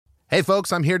Hey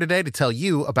folks, I'm here today to tell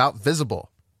you about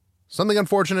Visible. Something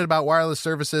unfortunate about wireless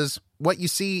services, what you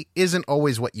see isn't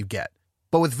always what you get.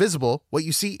 But with Visible, what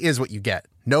you see is what you get.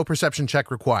 No perception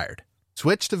check required.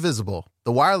 Switch to Visible,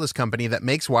 the wireless company that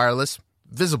makes wireless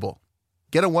visible.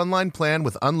 Get a one-line plan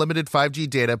with unlimited 5G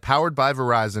data powered by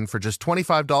Verizon for just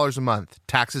 $25 a month,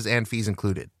 taxes and fees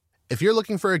included. If you're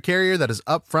looking for a carrier that is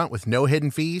upfront with no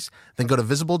hidden fees, then go to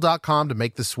Visible.com to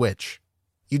make the switch.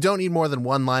 You don't need more than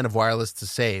one line of wireless to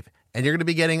save, and you're going to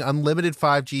be getting unlimited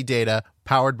 5G data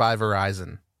powered by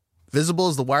Verizon. Visible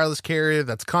is the wireless carrier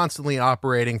that's constantly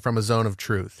operating from a zone of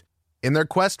truth. In their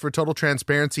quest for total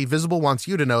transparency, Visible wants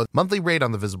you to know the monthly rate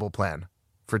on the Visible plan.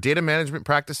 For data management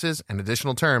practices and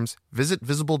additional terms, visit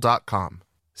Visible.com.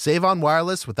 Save on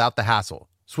wireless without the hassle.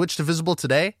 Switch to Visible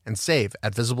today and save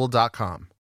at Visible.com.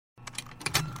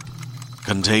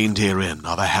 Contained herein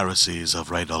are the heresies of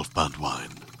Radolf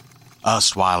Burntwine,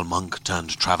 erstwhile monk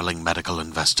turned traveling medical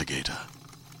investigator.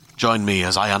 Join me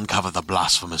as I uncover the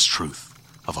blasphemous truth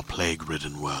of a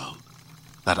plague-ridden world,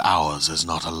 that ours is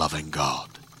not a loving God,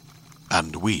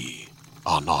 and we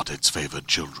are not its favored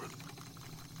children.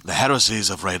 The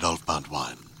heresies of Radolf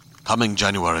Burntwine, coming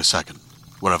January 2nd,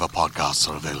 wherever podcasts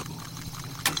are available.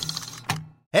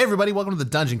 Hey everybody, welcome to the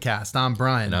Dungeon Cast. I'm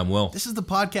Brian. And I'm Will. This is the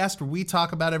podcast where we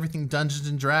talk about everything Dungeons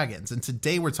and Dragons, and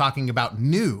today we're talking about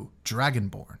new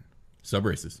Dragonborn. Sub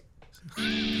races.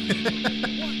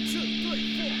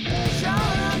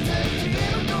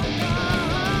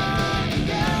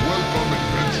 Welcome,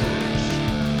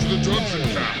 adventurers, to the Dungeon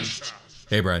Cast.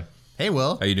 Hey, Brian. Hey,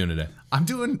 Will. How you doing today? I'm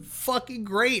doing fucking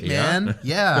great, Yeah? man.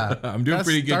 Yeah. I'm doing Gotta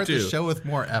pretty good, start too. the show with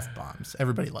more F-bombs.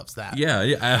 Everybody loves that.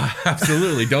 Yeah,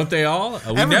 absolutely. Don't they all?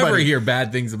 We never Everybody. hear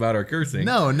bad things about our cursing.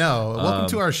 No. Welcome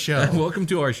to our show. Welcome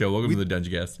to our show. Welcome to the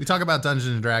Dungeon Guest. We talk about Dungeons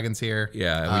and Dragons here.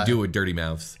 Yeah, we do it with dirty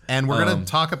mouths. And we're going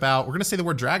to say the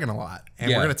word dragon a lot.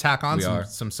 And Yeah, we're going to tack on we are.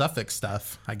 some suffix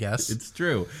stuff, I guess. It's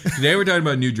true. Today we're talking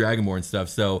about new Dragonborn stuff.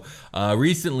 So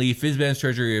recently, Fizban's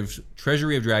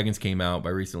Treasury of Dragons came out.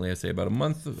 By recently, I say about a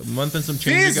month and some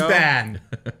change ago. Fizban!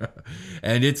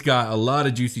 And it's got a lot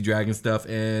of juicy dragon stuff,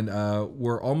 and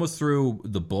we're almost through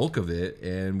the bulk of it,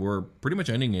 and we're pretty much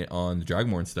ending it on the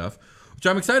Dragonborn stuff, which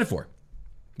I'm excited for.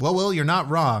 Well, Will, you're not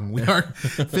wrong.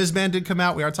 Fizban did come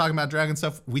out. We are talking about dragon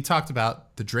stuff. We talked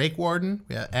about the Drake Warden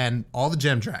and all the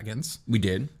gem dragons. We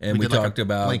did, and we did like talked a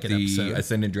about blanket the episode.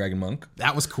 Ascended Dragon Monk.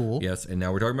 That was cool. Yes, and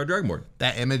now we're talking about Dragonborn.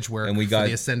 That image where And we for got-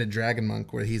 the Ascended Dragon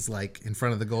Monk where he's like in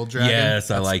front of the gold dragon.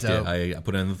 Yes, I That's liked dope. it. I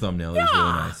put it in the thumbnail. It was really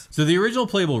nice. So the original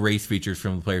playable race features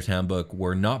from the Player's Handbook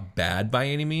were not bad by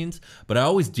any means, but I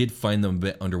always did find them a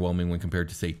bit underwhelming when compared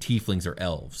to, say, tieflings or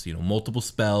elves. You know, multiple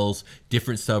spells,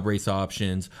 different sub-race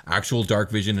options, actual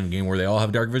dark vision in a game where they all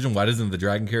have dark vision. Why doesn't the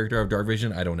dragon character have dark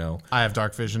vision? I don't know. I have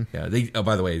dark vision. Yeah,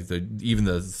 by the way, even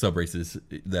the sub-races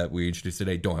that we introduced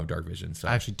today don't have dark vision. So.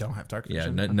 I actually don't have dark Yeah,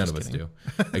 vision. none of us do,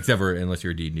 except for unless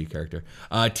you're a D&D character.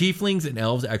 Tieflings and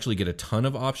elves actually get a ton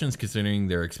of options considering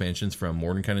their expansions from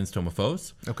Mordenkainen's Tome of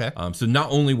Foes. Okay. So not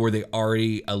only were they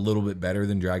already a little bit better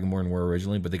than Dragonborn were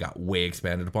originally, but they got way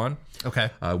expanded upon. Okay.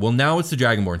 Well, now it's the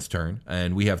Dragonborn's turn,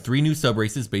 and we have 3 new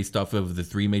sub-races based off of the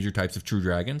 3 major types of true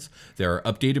dragons. There are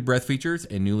updated breath features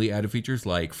and newly added features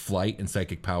like flight and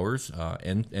psychic powers,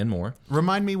 and more.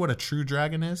 Remind me what a true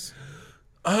dragon is.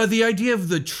 The idea of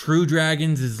the true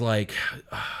dragons is like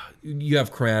you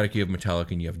have chromatic, you have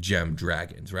metallic, and you have gem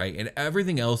dragons, right? And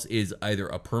everything else is either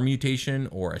a permutation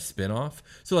or a spin-off.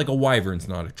 So like a wyvern's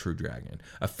not a true dragon.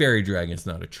 A fairy dragon's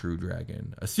not a true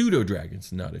dragon. A pseudo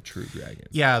dragon's not a true dragon.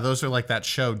 Yeah, those are like that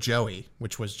show Joey,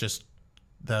 which was just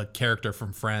the character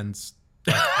from Friends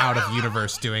like out of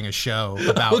universe doing a show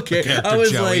about the character I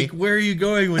was Joey. like, where are you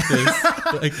going with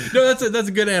this? No, that's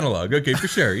a good analog. Okay, for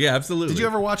sure. Yeah, absolutely. Did you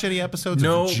ever watch any episodes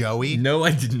No, of Joey? No, I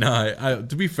did not.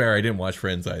 To be fair, I didn't watch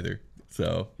Friends either.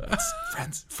 So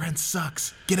Friends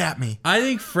sucks. Get at me. I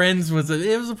think Friends was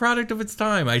a product of its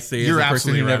time. I say You're as a person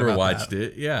absolutely who right never about watched that.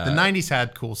 it. Yeah, The 90s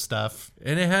had cool stuff.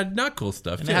 and it had not cool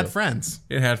stuff And too. it had Friends.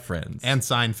 It had Friends. And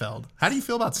Seinfeld. How do you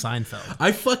feel about Seinfeld?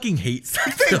 I fucking hate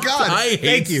Seinfeld. Thank God. I hate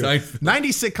Thank you. Seinfeld.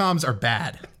 90s sitcoms are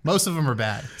bad. Most of them are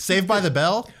bad. Saved by the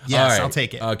Bell? Yes, All right. I'll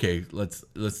take it. Okay, let's.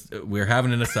 We're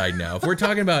having an aside now. If we're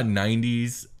talking about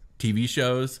 90s TV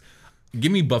shows,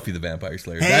 give me Buffy the Vampire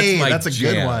Slayer. Hey, that's my that's a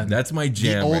jam. good one. That's my The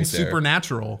jam. old right there.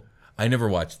 Supernatural. I never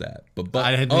watched that, but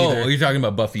I hadn't oh, either. you're talking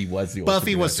about Buffy was the old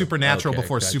Buffy was Supernatural Okay,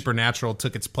 before gotcha. Supernatural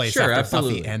took its place Sure, after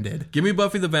absolutely. Buffy ended. Give me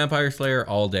Buffy the Vampire Slayer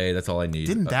all day. That's all I need.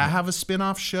 Didn't that have a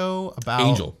spin-off show about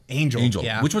Angel,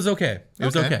 yeah. which was okay. It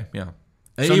was Okay. okay. Yeah.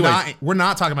 So Anyways, we're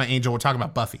not talking about Angel. We're talking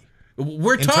about Buffy.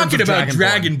 We're In terms talking of about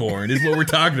Dragonborn. Dragonborn is what we're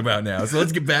talking about now. So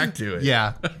let's get back to it.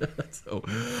 Yeah. So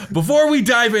before we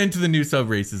dive into the new sub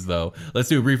races, though, let's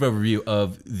do a brief overview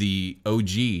of the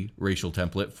OG racial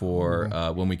template for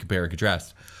when we compare and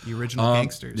contrast. The original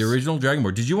gangsters. The original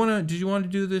Dragonborn. Did you want to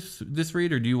do this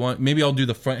read, or do you want? Maybe I'll do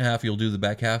the front half. You'll do the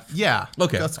back half. Yeah.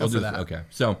 Okay. Let's go for that. Okay.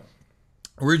 So.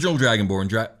 Original Dragonborn.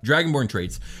 Dragonborn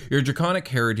traits. Your draconic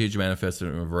heritage manifests in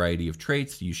a variety of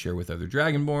traits you share with other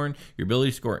Dragonborn. Your ability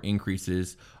score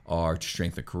increases are to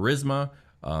strength and charisma.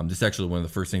 This is actually one of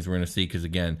the first things we're going to see because,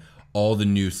 again, all the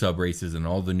new sub-races and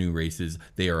all the new races,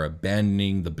 they are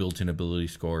abandoning the built-in ability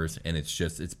scores, and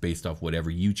it's based off whatever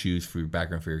you choose for your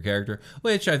background for your character,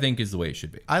 which I think is the way it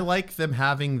should be. I like them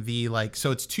having the,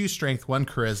 so it's 2 strength, 1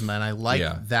 charisma, and I like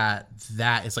that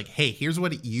it's like, hey, here's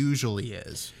what it usually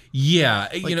is. Yeah,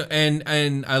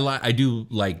 and I do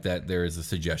like that there is a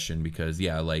suggestion because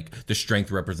the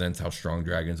strength represents how strong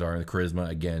dragons are, and the charisma,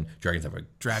 again, dragons have an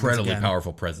incredibly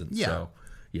powerful presence. Yeah. So,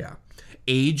 yeah.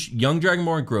 Age, young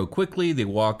Dragonborn grow quickly. They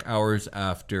walk hours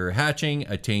after hatching,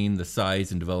 attain the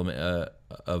size and development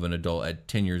of an adult at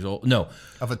 10 years old. No,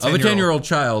 of a 10-year-old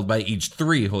child by age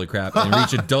 3, holy crap, and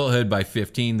reach adulthood by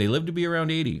 15. They live to be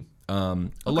around 80.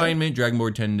 Alignment,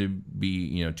 Dragonborn tend to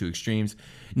be, 2 extremes.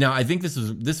 Now, I think this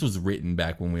was written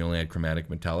back when we only had chromatic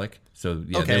metallic. So,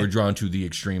 they were drawn to the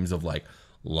extremes of,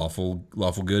 lawful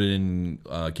good and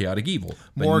chaotic evil.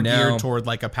 But more geared toward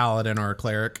a paladin or a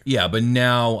cleric. Yeah, but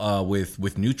now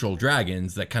with neutral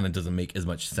dragons, that kind of doesn't make as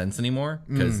much sense anymore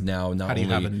because now how do you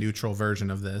have a neutral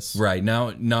version of this? Right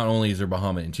now, not only is there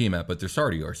Bahamut and Tiamat, but there's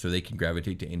Sardior, so they can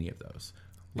gravitate to any of those.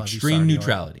 Love Extreme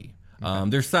neutrality.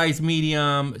 Their size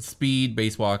medium, speed,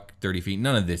 base walk 30 feet.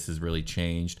 None of this has really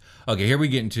changed. Okay, here we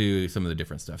get into some of the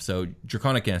different stuff. So,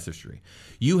 Draconic Ancestry.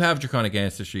 You have Draconic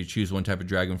Ancestry. Choose one type of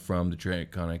dragon from the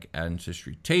Draconic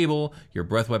Ancestry table. Your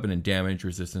breath weapon and damage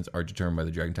resistance are determined by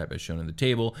the dragon type as shown in the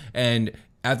table. And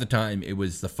at the time, it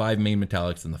was the 5 main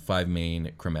metallics and the 5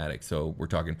 main chromatics. So, we're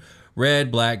talking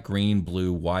red, black, green,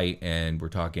 blue, white, and we're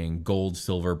talking gold,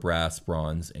 silver, brass,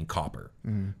 bronze, and copper.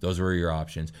 Those were your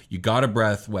options. You got a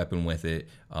breath weapon with it.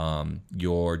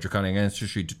 Your Draconic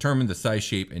Ancestry determined the size,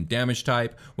 shape, and damage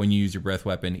type. When you use your breath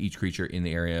weapon, each creature in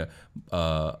the area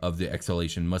of the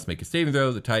exhalation must make a saving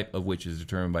throw, the type of which is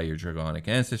determined by your Draconic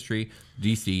Ancestry.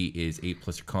 DC is 8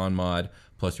 plus your con mod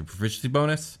plus your proficiency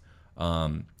bonus.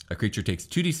 A creature takes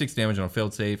 2d6 damage on a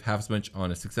failed save, half as much on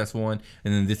a successful one,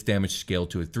 and then this damage scaled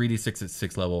to a 3d6 at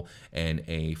 6th level, and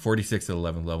a 4d6 at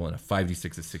 11th level, and a 5d6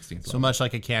 at 16th level. So much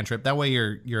like a cantrip. That way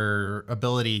your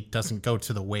ability doesn't go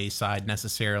to the wayside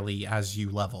necessarily as you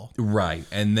level. Right.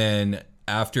 And then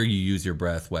after you use your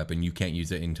breath weapon, you can't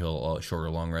use it until a short or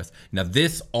long rest. Now,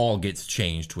 this all gets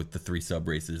changed with the 3 sub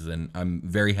races, and I'm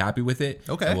very happy with it.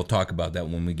 Okay. And we'll talk about that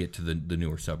when we get to the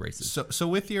newer sub races. So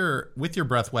with your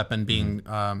breath weapon being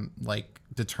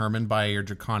determined by your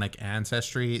Draconic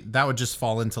Ancestry, that would just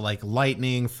fall into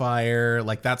lightning, fire,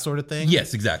 that sort of thing?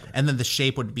 Yes, exactly. And then the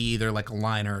shape would be either a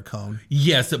line or a cone?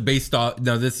 Yes, based off...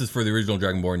 Now, this is for the original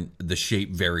Dragonborn. The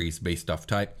shape varies based off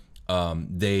type.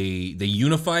 They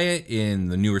unify it in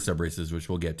the newer sub races, which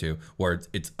we'll get to, where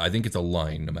I think it's a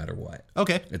line no matter what.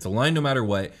 Okay. It's a line no matter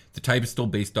what. The type is still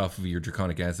based off of your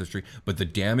Draconic Ancestry, but the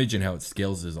damage and how it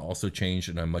scales is also changed,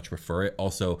 and I much prefer it.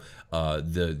 Also,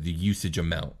 the usage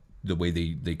amount, the way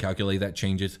they calculate that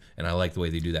changes, and I like the way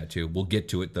they do that too. We'll get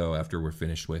to it though after we're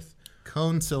finished with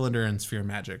cone, cylinder, and sphere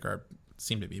magic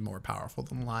seem to be more powerful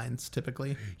than lines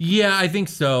typically. Yeah, I think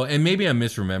so. And maybe I'm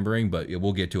misremembering, but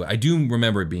we'll get to it. I do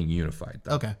remember it being unified,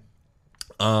 though. Okay.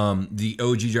 The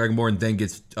OG Dragonborn then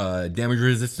gets damage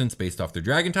resistance based off their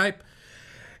dragon type.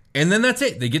 And then that's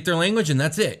it. They get their language, and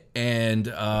that's it. And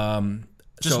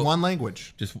just one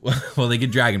language. Well, they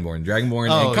get Dragonborn and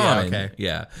Common. Yeah, okay.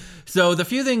 Yeah. So the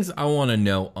few things I want to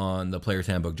know on the Player's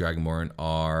Handbook Dragonborn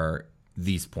are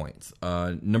these points.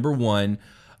 Number 1,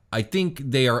 I think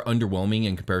they are underwhelming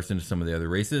in comparison to some of the other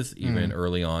races, even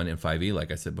early on in 5e, like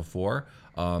I said before.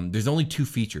 There's only 2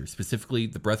 features, specifically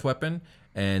the breath weapon,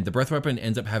 and the breath weapon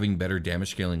ends up having better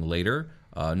damage scaling later.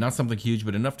 Not something huge,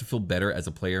 but enough to feel better as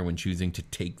a player when choosing to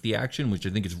take the action, which I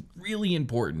think is really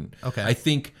important. Okay. I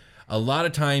think a lot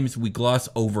of times we gloss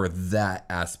over that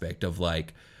aspect of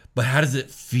but how does it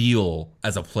feel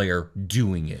as a player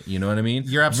doing it? You know what I mean?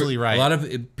 You're absolutely right. A lot of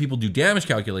people do damage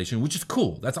calculation, which is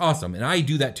cool. That's awesome. And I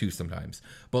do that too sometimes.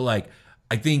 But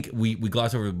I think we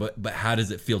gloss over, but how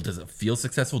does it feel? Does it feel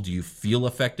successful? Do you feel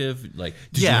effective? Did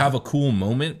you have a cool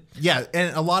moment? Yeah.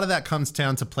 And a lot of that comes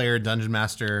down to player dungeon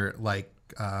master,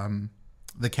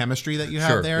 the chemistry that you have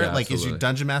Sure, there. yeah, Like, is absolutely. your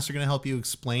dungeon master going to help you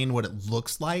explain what it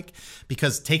looks like?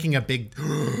 Because taking a big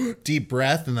deep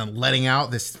breath and then letting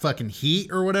out this fucking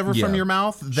heat or whatever from Yeah. your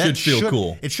mouth, Should feel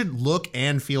cool. It should look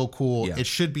and feel cool. Yeah. It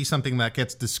should be something that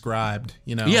gets described,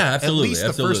 you know? Yeah, absolutely, At least the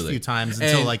first absolutely. few times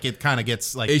until And like it kind of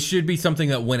gets like... It should be something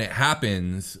that when it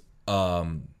happens,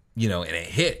 you know, and it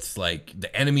hits, like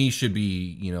the enemy should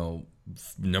be, you know,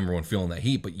 number one feeling that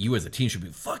heat, but you as a team should be,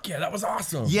 fuck yeah, that was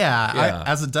awesome. Yeah.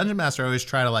 As a dungeon master, I always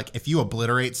try to like, if you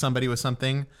obliterate somebody with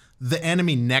something, the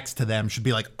enemy next to them should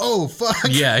be like, oh fuck.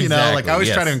 Yeah, exactly. You know, like I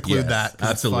always try to Yes, include yes, that. 'Cause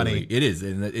absolutely, it's funny. it is,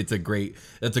 and that's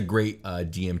a great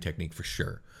DM technique for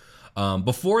sure.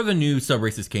 Before the new sub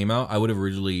races came out, I would have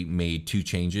originally made 2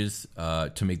 changes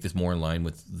to make this more in line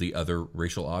with the other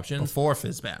racial options. Before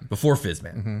Fizzban. Before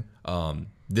Fizzman.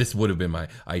 This would have been my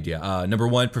idea. Number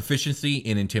 1, proficiency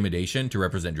in intimidation to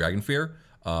represent dragon fear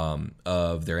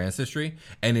of their ancestry,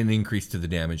 and an increase to the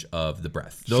damage of the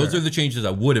breath. Those are the changes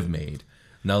I would have made.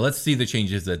 Now let's see the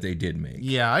changes that they did make.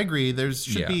 Yeah, I agree. There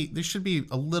should be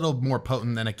a little more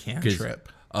potent than a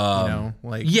cantrip. You know,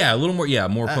 like Yeah, a little more. Yeah,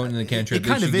 more potent than cantrip. It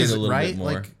kind should of get is, a little right? bit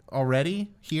more. Like already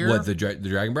here. What, the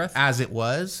dragon breath? as it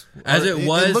was? As Or it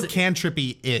was- It looked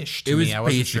cantrippy-ish to It was me. I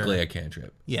wasn't basically sure. a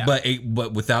cantrip. Yeah.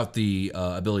 But without the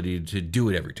ability to do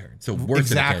it every turn. So it works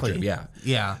Exactly. in a cantrip.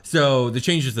 Yeah. Yeah. So the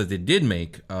changes that they did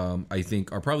make, I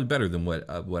think, are probably better than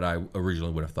what I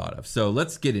originally would have thought of. So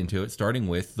let's get into it, starting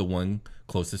with the one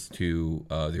closest to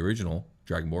the original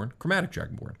Dragonborn, Chromatic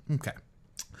Dragonborn. Okay.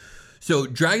 So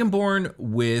Dragonborn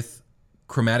with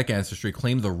chromatic ancestry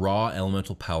claim the raw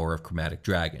elemental power of chromatic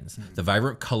dragons. The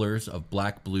vibrant colors of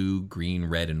black, blue, green,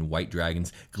 red, and white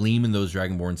dragons gleam in those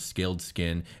Dragonborn's scaled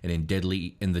skin and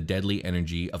in the deadly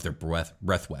energy of their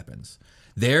breath weapons.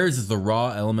 Theirs is the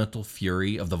raw elemental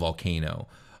fury of the volcano,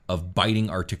 of biting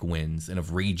Arctic winds, and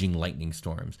of raging lightning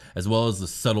storms, as well as the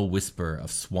subtle whisper of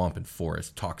swamp and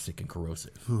forest, toxic and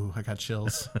corrosive. Ooh, I got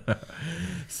chills.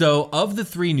 So, of the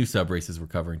 3 new sub-races we're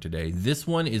covering today, this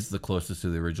one is the closest to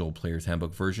the original Player's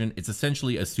Handbook version. It's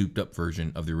essentially a souped-up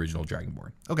version of the original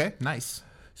Dragonborn. Okay, nice.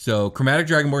 So, Chromatic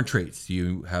Dragonborn traits.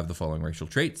 You have the following racial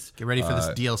traits. Get ready for this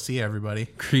DLC, everybody.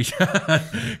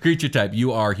 Creature type,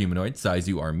 you are humanoid. Size,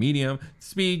 you are medium.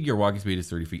 Speed, your walking speed is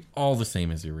 30 feet. All the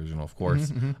same as the original, of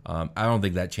course. I don't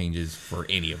think that changes for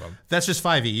any of them. That's just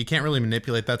 5e. You can't really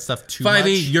manipulate that stuff too much.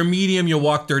 5e, you're medium, you'll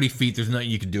walk 30 feet. There's nothing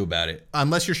you can do about it.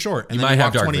 Unless you're short, and You then might you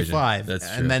have walk dark vision. 25. That's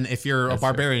true. And then if you're a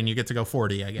barbarian, you get to go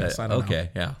 40, I guess. I don't know. Okay,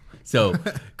 yeah. So,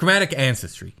 chromatic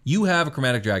ancestry. You have a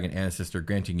chromatic dragon ancestor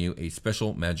granting you a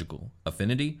special magical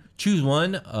affinity. Choose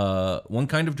one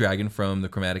kind of dragon from the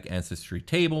chromatic ancestry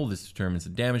table. This determines the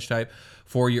damage type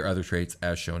for your other traits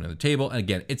as shown in the table. And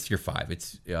again, it's your 5.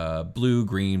 It's blue,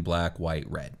 green, black, white,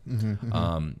 red.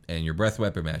 And your breath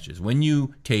weapon matches. When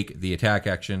you take the attack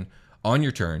action on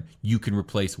your turn, you can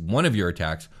replace one of your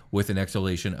attacks with an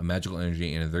exhalation of magical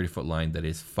energy in a 30-foot line that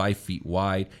is 5 feet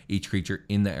wide. Each creature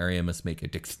in the area must make a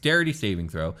dexterity saving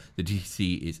throw. The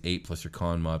DC is 8 plus your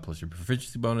con mod plus your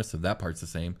proficiency bonus, so that part's the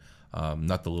same.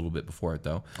 Not the little bit before it,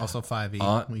 though. Also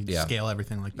 5e. We yeah. scale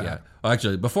everything like that. Yeah. Well,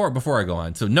 actually, before I go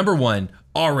on, so number 1,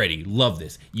 already love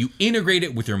this. You integrate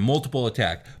it with your multiple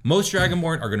attack. Most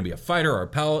Dragonborn are going to be a fighter or a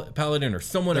paladin or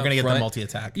someone. They're going to get the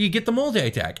multi-attack. You get the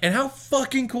multi-attack, and how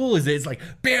fucking cool is it? It's like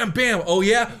bam, bam. Oh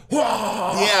yeah,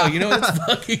 whoa. Yeah. You know, it's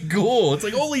fucking cool. It's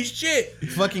like holy shit.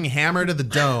 Fucking hammer to the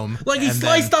dome. Like he and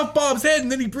sliced then off Bob's head,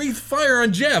 and then he breathed fire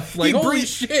on Jeff. Like holy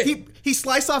shit. He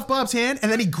sliced off Bob's hand,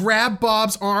 and then he grabbed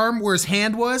Bob's arm where his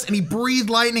hand was, and he breathed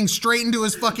lightning straight into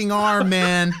his fucking arm,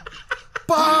 man.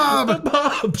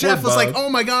 Bob! Jeff was like, oh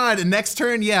my god. And next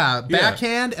turn,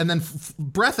 backhand, and then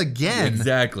breath again.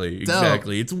 Exactly.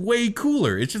 It's way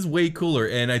cooler. It's just way cooler.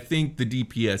 And I think the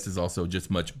DPS is also just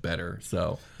much better.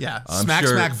 So yeah, I'm smack,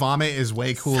 sure- smack, vomit is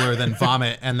way cooler than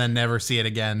vomit and then never see it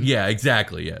again. Yeah,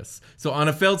 exactly, yes. So on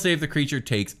a failed save, the creature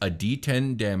takes a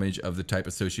d10 damage of the type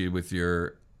associated with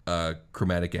your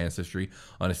chromatic ancestry.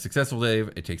 On a successful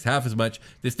save, it takes half as much.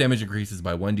 This damage increases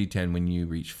by 1d10 when you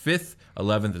reach 5th,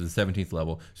 11th, and 17th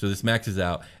level. So this maxes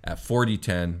out at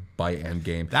 4d10 by end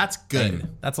game. That's good.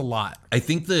 And that's a lot. I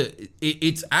think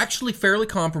it's actually fairly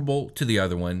comparable to the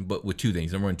other one, but with 2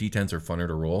 things. Number 1, d10s are funner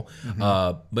to roll.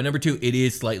 But number 2, it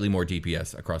is slightly more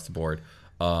DPS across the board.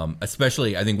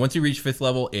 Especially, I think once you reach 5th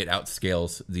level, it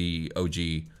outscales the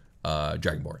OG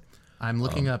Dragonborn. I'm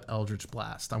looking up Eldritch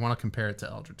Blast. I want to compare it to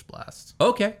Eldritch Blast.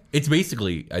 Okay, it's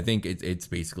basically, I think it's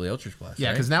basically Eldritch Blast. Yeah,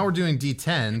 right? because now we're doing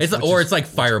D10. It's like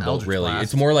Firebolt, Eldritch really. Blast.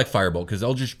 It's more like Firebolt because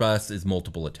Eldritch Blast is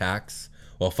multiple attacks,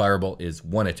 while Firebolt is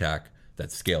one attack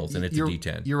that scales, and it's a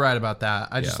D10. You're right about that.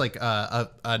 I just like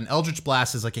an Eldritch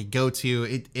Blast is like a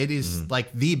go-to. It is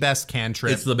like the best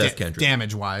cantrip. It's the best cantrip.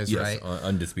 Damage-wise, right?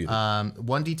 Undisputed.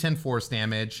 1d10 force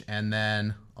damage, and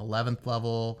then 11th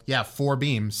level, 4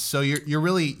 beams. So you're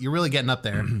really getting up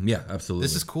there. Yeah, absolutely.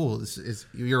 This is cool.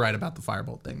 You're right about the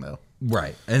firebolt thing though.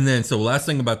 Right. And then, so last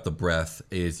thing about the breath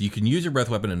is you can use your breath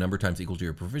weapon a number of times equal to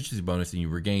your proficiency bonus, and you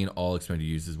regain all expended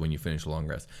uses when you finish a long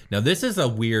rest. Now, this is a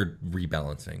weird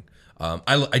rebalancing.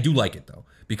 I do like it though,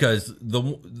 because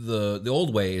the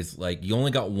old way is like you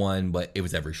only got one, but it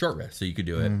was every short rest, so you could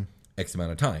do it X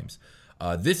amount of times.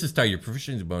 This is tied to your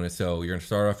proficiency bonus, so you're going to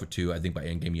start off with 2. I think by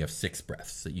end game you have 6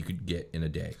 breaths that you could get in a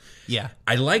day. Yeah.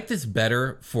 I like this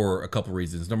better for a couple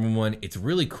reasons. Number one, it's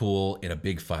really cool in a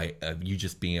big fight of you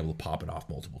just being able to pop it off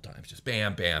multiple times. Just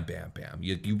bam, bam, bam, bam.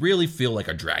 You really feel like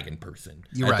a dragon person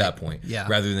at that point. Yeah.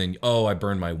 Rather than, oh, I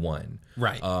burned my 1.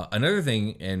 Right. Another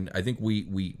thing, and I think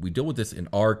we deal with this in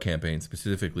our campaign,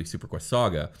 specifically Super Quest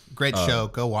Saga. Great show.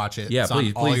 Go watch it. Yeah, it's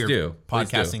please on all your do.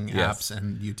 podcasting Yes. apps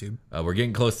and YouTube. We're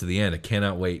getting close to the end. I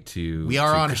cannot wait to We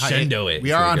are on crescendo it.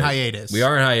 We are on hiatus. We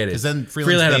are on hiatus. Because then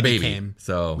Freeland had a baby baby came.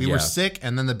 So we were sick,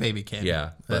 and then the baby came. Yeah,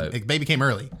 but the baby came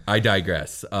early. I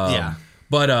digress. But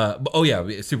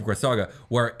Super Quest Saga,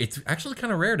 where it's actually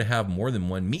kind of rare to have more than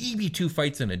 1, maybe 2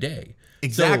 fights in a day.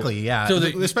 Exactly. So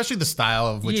especially the style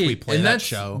of which we play that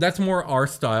show. That's more our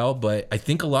style, but I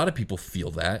think a lot of people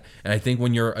feel that, and I think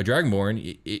when you're a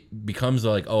Dragonborn, it becomes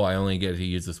like, oh, I only get to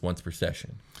use this once per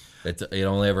session. It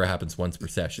only ever happens once per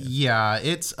session. Yeah,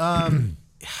 it's 5e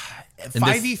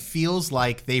feels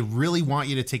like they really want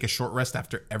you to take a short rest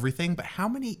after everything, but how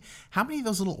many of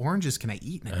those little oranges can I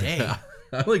eat in a day?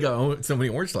 I only got so many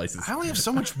orange slices. I only have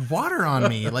so much water on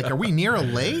me. Like, are we near a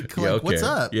lake? Like, what's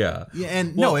up? Yeah.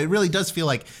 And no, it really does feel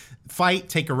like fight,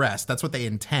 take a rest. That's what they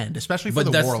intend, especially for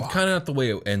the warlock. But that's kind of not the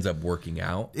way it ends up working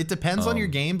out. It depends on your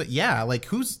game, but yeah, like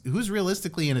who's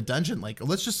realistically in a dungeon? Like,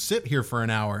 let's just sit here for an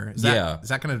hour. Is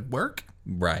that going to work?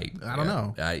 Right. I don't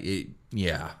know.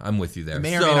 I'm with you there. It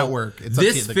may or may not work. It's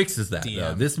this fixes that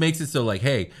though. This makes it so like,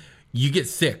 hey, you get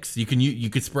 6. You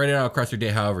could spread it out across your day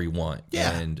however you want.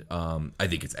 Yeah. And I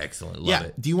think it's excellent. Love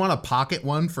it. Do you want a pocket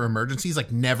one for emergencies? like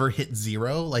never hit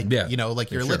 0? Like,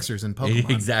 like your elixirs in Pokemon.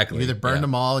 Exactly. You either burned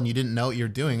them all and you didn't know what you're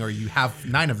doing, or you have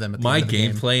 9 of them at the My end of the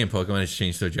game. gameplay in Pokemon has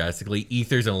changed so drastically.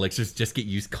 Ethers and elixirs just get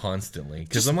used constantly.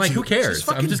 Because I'm like, who cares?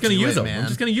 I'm just going to use them. I'm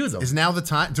just going to use them. Is now the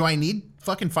time? Do I need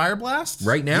fucking Fire Blast?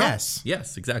 Right now? Yes.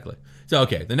 Yes, exactly. So,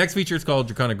 okay, the next feature is called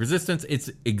Draconic Resistance. It's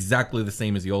exactly the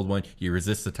same as the old one. You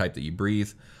resist the type that you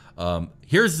breathe.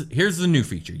 Here's the new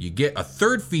feature. You get a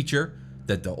third feature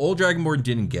that the old Dragonborn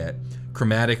didn't get,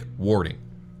 Chromatic Warding.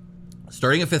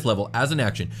 Starting at 5th level, as an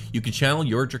action, you can channel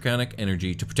your Draconic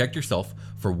energy to protect yourself.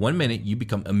 For 1 minute, you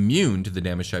become immune to the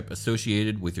damage type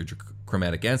associated with your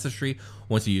Chromatic ancestry.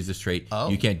 Once you use this trait,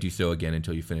 you can't do so again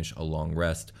until you finish a long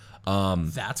rest.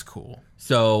 That's cool.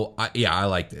 So I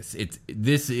like this.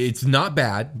 It's not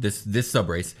bad. This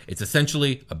sub-race. It's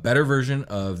essentially a better version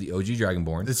of the OG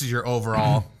Dragonborn. This is your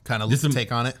overall kind of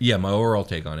take on it? Yeah, my overall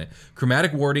take on it.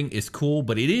 Chromatic Warding is cool,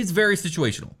 but it is very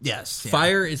situational. Yes. Yeah.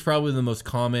 Fire is probably the most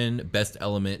common, best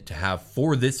element to have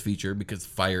for this feature because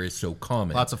fire is so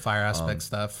common. Lots of fire aspect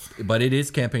stuff. But it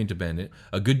is campaign dependent.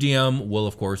 A good DM will,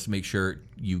 of course, make sure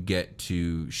you get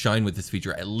to shine with this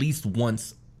feature at least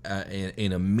once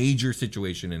in a major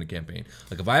situation in a campaign.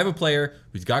 Like if I have a player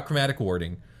who's got Chromatic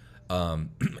Warding,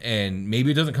 and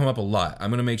maybe it doesn't come up a lot, I'm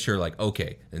going to make sure like,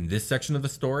 okay, in this section of the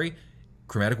story,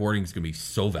 Chromatic Warding is going to be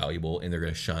so valuable and they're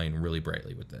going to shine really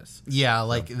brightly with this. Yeah,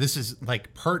 like this is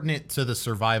like pertinent to the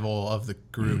survival of the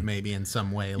group maybe in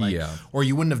some way. Like, or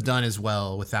you wouldn't have done as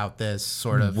well without this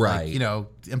sort of, right.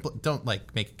 Like, don't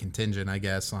like make a contingent, I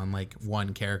guess, on like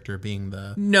one character being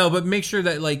the... No, but make sure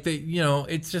that like,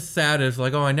 it's just sad as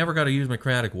like, oh, I never got to use my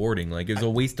Chromatic Warding. Like it's a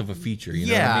waste of a feature. You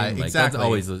know what I mean? Like, exactly. That's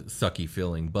always a sucky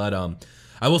feeling. But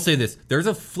I will say this. There's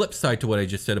a flip side to what I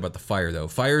just said about the fire, though.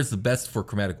 Fire is the best for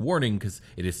Chromatic Warding because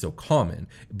it is so common.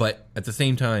 But at the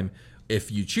same time,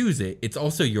 if you choose it, it's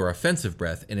also your offensive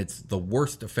breath, and it's the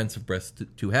worst offensive breath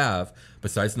to have,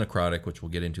 besides Necrotic, which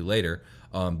we'll get into later,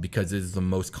 because it is the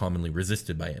most commonly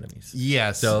resisted by enemies.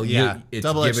 Yes. So it's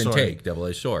double-edged give and sword. Take,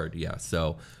 double-edged sword. Yeah,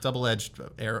 so... Double-edged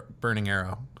burning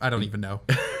arrow. I don't even know.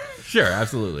 Sure,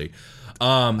 absolutely.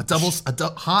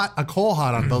 A coal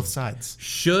hot on both sides.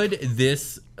 Should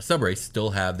this subrace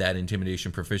still have that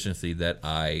intimidation proficiency that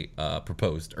I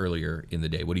proposed earlier in the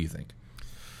day? What do you think?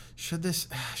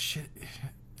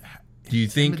 Do you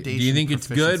think it's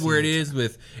good where it is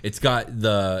with? It's got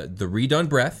the redone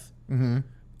breath.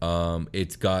 Mm-hmm.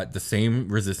 It's got the same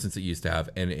resistance it used to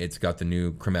have, and it's got the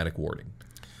new Chromatic Warding.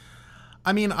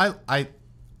 I mean, I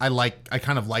I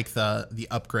kind of like the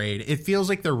upgrade. It feels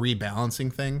like they're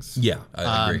rebalancing things. Yeah,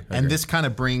 I agree. And this kind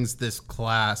of brings these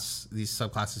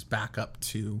subclasses back up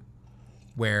to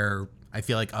where I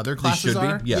feel like other classes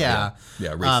are. Yeah,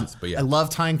 races, but I love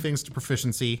tying things to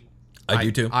proficiency. I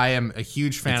do too. I am a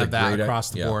huge fan of that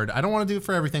across the board. I don't want to do it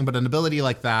for everything, but an ability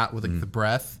like that with like the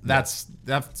breath, that's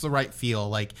the right feel.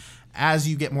 Like as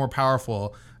you get more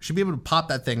powerful, you should be able to pop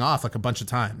that thing off like a bunch of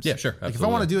times. Yeah, sure. Like if I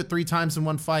want to do it 3 times in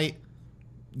one fight,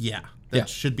 that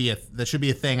should be a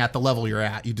thing at the level you're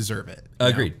at. You deserve it.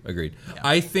 Agreed. Yeah.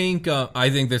 I think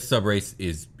this sub race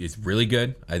is really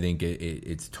good. I think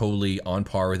it's totally on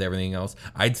par with everything else.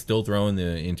 I'd still throw in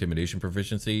the intimidation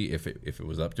proficiency if it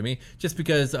was up to me, just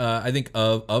because I think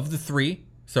of the 3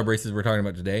 sub races we're talking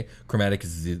about today, Chromatic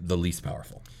is the least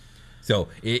powerful. So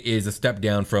it is a step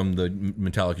down from the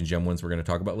metallic and gem ones we're going to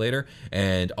talk about later.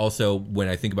 And also, when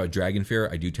I think about Dragon Fear,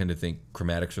 I do tend to think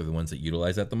Chromatics are the ones that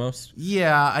utilize that the most.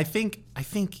 Yeah, I think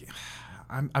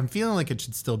I'm feeling like it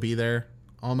should still be there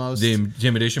almost. The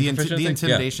intimidation proficiency? The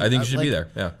intimidation. Yeah, I think it should be there.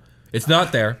 Yeah. It's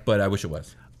not there, but I wish it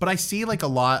was. But I see like a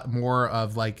lot more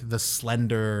of like the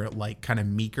slender, like kind of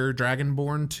meeker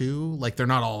Dragonborn too. Like they're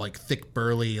not all like thick,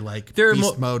 burly, like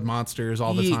beast mode monsters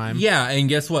all the time. Yeah, and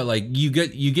guess what? Like you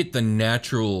get the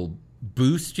natural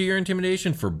boost to your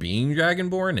intimidation for being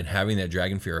Dragonborn and having that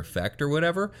Dragon Fear effect or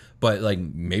whatever. But like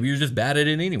maybe you're just bad at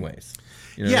it anyways.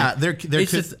 You know what I mean?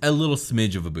 It's just a little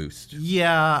smidge of a boost.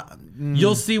 Yeah.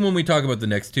 You'll see when we talk about the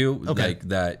next 2, like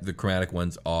that the Chromatic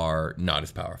ones are not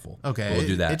as powerful. Okay. But we'll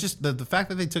do that. It just the fact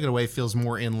that they took it away feels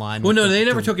more in line. Well, no, they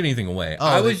never took anything away.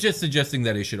 I was just suggesting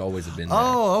that it should always have been there.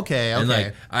 Oh, okay. And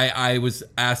like I was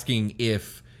asking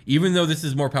if, even though this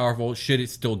is more powerful, should it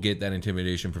still get that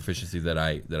intimidation proficiency that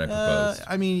I proposed?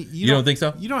 I mean, you don't think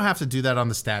so? You don't have to do that on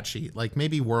the stat sheet. Like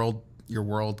maybe your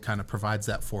world kind of provides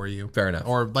that for you. Fair enough.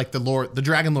 Or like the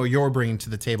dragon lore you're bringing to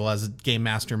the table as a game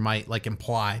master might like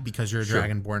imply because you're a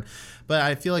Dragonborn. But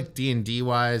I feel like D&D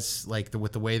wise, like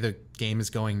with the way the game is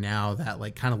going now, that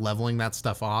like kind of leveling that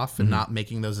stuff off and not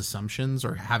making those assumptions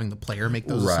or having the player make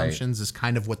those assumptions is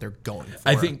kind of what they're going for.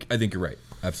 I think you're right.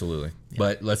 Absolutely. Yeah.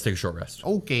 But let's take a short rest.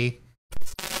 Okay.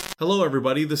 Hello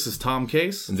everybody, this is Tom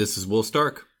Case. And this is Will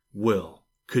Stark. Will,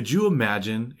 could you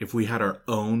imagine if we had our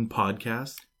own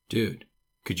podcast? Dude,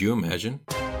 could you imagine?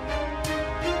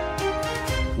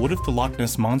 What if the Loch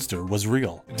Ness Monster was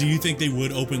real? Do you think they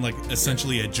would open, like,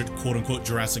 essentially a quote-unquote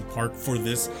Jurassic Park for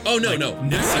this? Oh, no, like, no.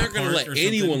 They're not going to let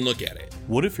anyone look at it.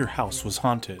 What if your house was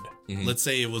haunted? Mm-hmm. Let's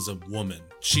say it was a woman.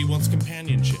 She wants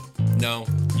companionship. No.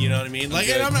 You know what I mean? Like,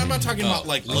 and I'm not talking about,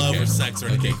 like, love or sex or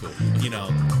anything. Cool. You know,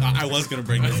 I was going to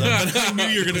bring this up, but I knew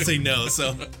you were going to say no,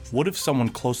 so. What if someone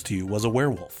close to you was a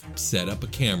werewolf? Set up a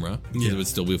camera, because it would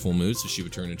still be a full moon, so she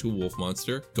would turn into a wolf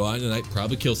monster, go out in the night,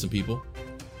 probably kill some people.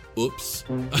 Oops.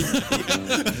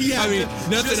 Yeah, I mean,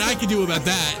 nothing I can do about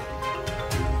that.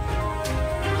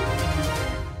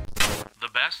 The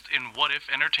best in what if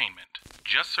entertainment.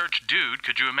 Just search Dude,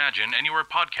 Could You Imagine anywhere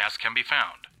podcasts can be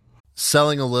found.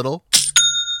 Selling a little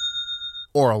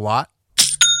or a lot?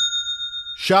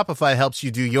 Shopify helps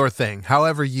you do your thing,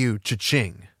 however you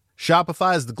cha-ching.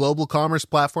 Shopify is the global commerce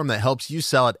platform that helps you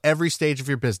sell at every stage of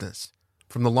your business.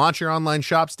 From the launch your online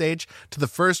shop stage to the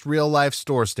first real-life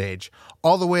store stage,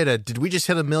 all the way to did we just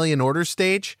hit 1 million orders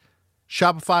stage?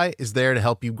 Shopify is there to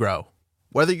help you grow.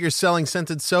 Whether you're selling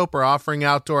scented soap or offering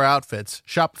outdoor outfits,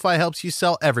 Shopify helps you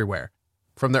sell everywhere.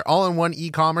 From their all-in-one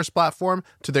e-commerce platform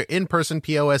to their in-person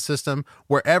POS system,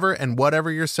 wherever and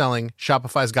whatever you're selling,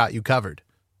 Shopify's got you covered.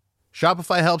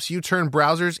 Shopify helps you turn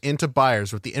browsers into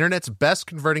buyers with the internet's best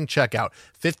converting checkout,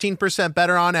 15%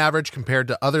 better on average compared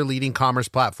to other leading commerce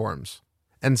platforms.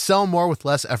 And sell more with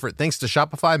less effort thanks to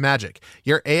Shopify Magic,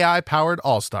 your AI-powered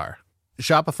all-star.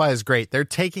 Shopify is great. They're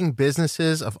taking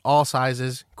businesses of all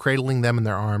sizes, cradling them in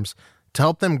their arms, to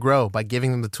help them grow by giving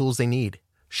them the tools they need.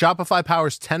 Shopify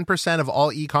powers 10% of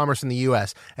all e-commerce in the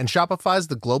U.S., and Shopify's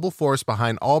the global force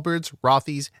behind Allbirds,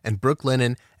 Rothy's, and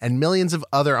Brooklinen, and millions of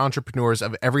other entrepreneurs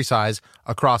of every size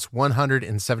across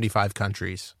 175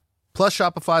 countries. Plus,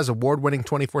 Shopify's award-winning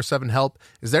 24/7 help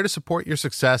is there to support your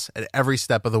success at every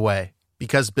step of the way.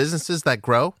 Because businesses that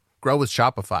grow with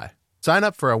Shopify. Sign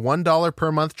up for a $1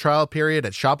 per month trial period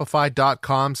at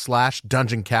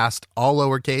shopify.com/dungeoncast, all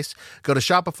lowercase. Go to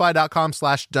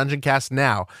shopify.com/dungeoncast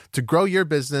now to grow your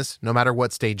business no matter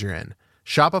what stage you're in.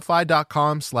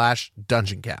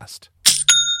 Shopify.com/dungeoncast.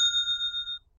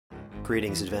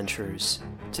 Greetings, adventurers.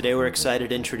 Today we're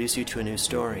excited to introduce you to a new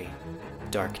story,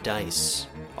 Dark Dice,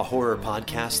 a horror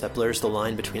podcast that blurs the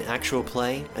line between actual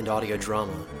play and audio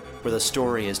drama, where the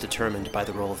story is determined by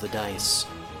the roll of the dice.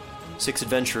 6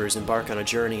 adventurers embark on a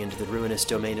journey into the ruinous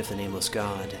domain of the Nameless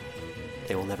God.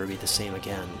 they will never be the same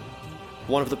again.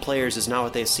 One of the players is not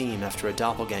what they seem after a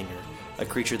doppelganger, a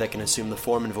creature that can assume the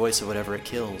form and voice of whatever it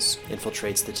kills,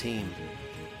 infiltrates the team.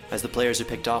 As the players are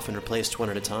picked off and replaced one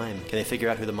at a time, can they figure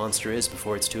out who the monster is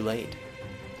before it's too late?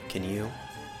 Can you?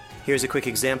 Here's a quick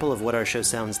example of what our show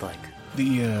sounds like.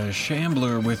 The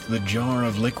shambler with the jar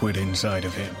of liquid inside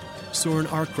of him. Soren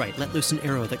Arkwright let loose an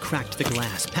arrow that cracked the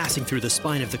glass, passing through the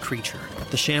spine of the creature.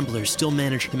 The shambler still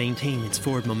managed to maintain its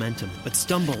forward momentum, but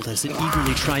stumbled as it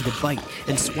eagerly tried to bite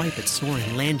and swipe at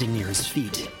Soren, landing near his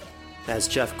feet. As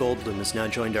Jeff Goldblum has now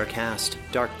joined our cast,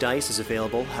 Dark Dice is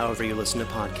available however you listen to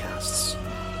podcasts.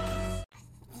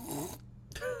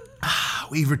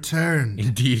 We've returned.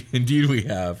 Indeed we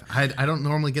have. I don't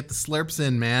normally get the slurps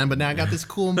in, man, but now I got this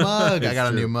cool mug. I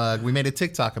got a new mug. We made a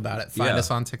TikTok about it. Find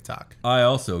us on TikTok. I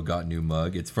also got a new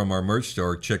mug. It's from our merch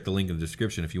store. Check the link in the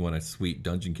description if you want a sweet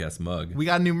Dungeon Cast mug. We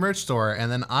got a new merch store, and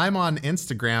then I'm on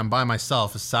Instagram by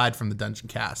myself aside from the Dungeon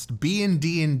Cast.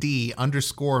 BND&D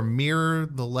 _ mirror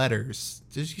the letters.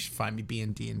 You should find me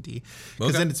BND&D.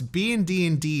 Because then it's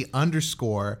BND&D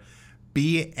 _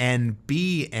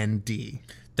 BNBND.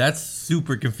 That's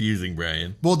super confusing,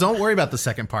 Brian. Well, don't worry about the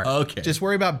second part. Okay. Just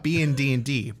worry about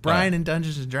B&D&D. Brian and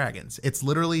Dungeons and Dragons. It's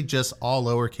literally just all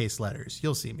lowercase letters.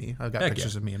 You'll see me. I've got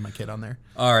pictures of me and my kid on there.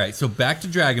 All right, so back to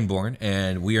Dragonborn,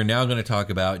 and we are now going to talk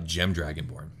about Gem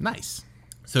Dragonborn. Nice.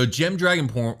 So Gem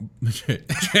Dragonborn...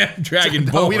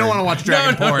 Dragonborn. No, we don't want to watch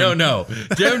Dragonborn. No.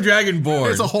 Gem Dragonborn.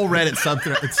 There's a whole Reddit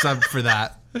sub for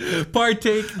that.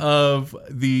 Partake of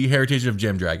the heritage of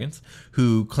Gem Dragons,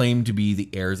 who claim to be the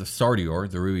heirs of Sardior,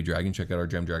 the Ruby Dragon. Check out our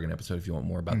Gem Dragon episode if you want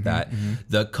more about that.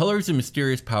 The colors and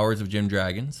mysterious powers of Gem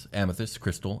Dragons, amethyst,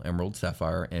 crystal, emerald,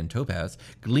 sapphire, and topaz,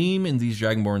 gleam in these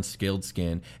Dragonborn's scaled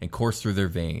skin and course through their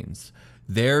veins.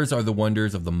 Theirs are the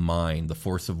wonders of the mind, the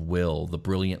force of will, the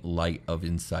brilliant light of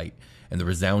insight, and the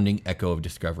resounding echo of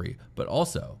discovery, but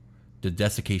also the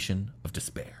desiccation of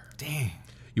despair. Dang.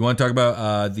 You want to talk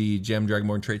about the Gem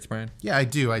Dragonborn traits, Brian? Yeah, I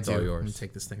do. All yours. Let me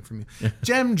take this thing from you.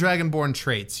 Gem Dragonborn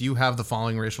traits. You have the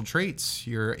following racial traits.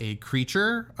 You're a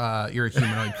creature. You're a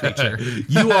humanoid creature.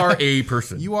 You are a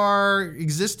person. You are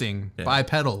existing,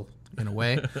 bipedal in a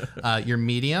way. You're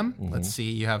medium. Let's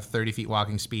see. You have 30 feet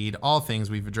walking speed. All things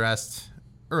we've addressed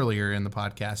earlier in the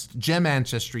podcast. Gem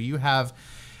ancestry. You have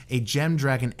a gem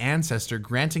dragon ancestor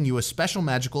granting you a special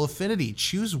magical affinity.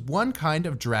 Choose one kind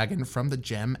of dragon from the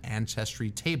gem ancestry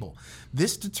table.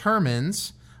 This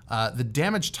determines the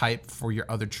damage type for your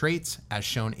other traits as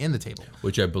shown in the table.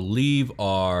 Which I believe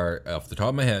are, off the top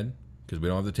of my head, because we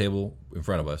don't have the table in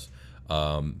front of us,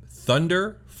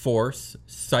 Thunder, Force,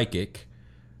 Psychic,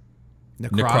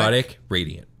 Necrotic,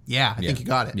 Radiant. Yeah, I think you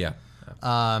got it. Yeah.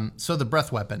 So the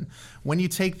breath weapon. When you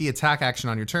take the attack action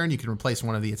on your turn, you can replace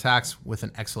one of the attacks with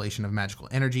an exhalation of magical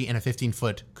energy in a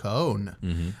 15-foot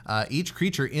cone. Each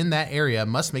creature in that area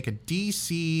must make a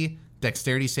DC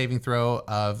dexterity saving throw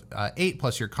of 8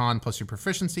 plus your con plus your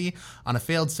proficiency. On a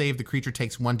failed save, the creature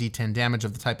takes 1d10 damage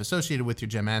of the type associated with your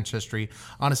gem ancestry.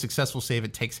 On a successful save,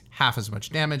 it takes half as much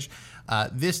damage.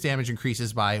 This damage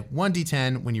increases by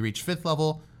 1d10 when you reach 5th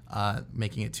level,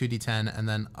 making it 2d10, and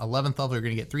then 11th level you're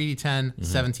going to get 3d10,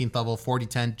 17th level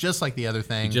 4d10, just like the other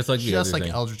thing, just like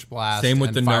Eldritch Blast. Same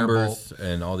with the Firebolt. numbers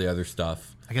and all the other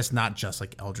stuff. I guess not just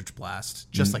like Eldritch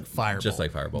Blast, just like Firebolt. Just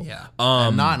like Firebolt. Yeah,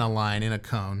 and not in a line, in a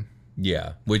cone.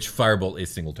 Yeah, which Firebolt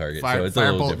is single target, so it's a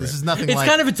little different. This is nothing. It's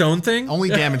kind of its own thing. Only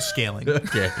damage scaling.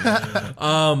 Okay.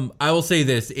 I will say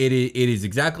this: it is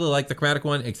exactly like the Chromatic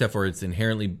one, except for it's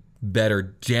inherently better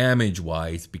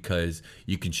damage-wise because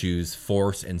you can choose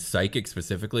Force and Psychic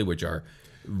specifically, which are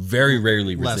very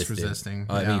rarely resisted. Less resisting.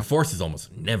 I mean, Force is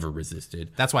almost never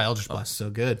resisted. That's why Eldritch Blast is so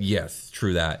good. Yes,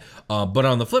 true that. But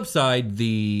on the flip side,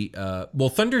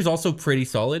 Thunder is also pretty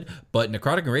solid, but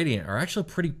Necrotic and Radiant are actually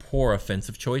pretty poor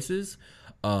offensive choices,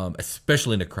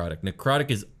 especially Necrotic.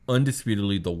 Necrotic is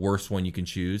undisputedly the worst one you can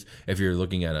choose if you're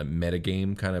looking at a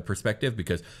metagame kind of perspective,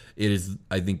 because it is,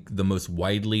 I think, the most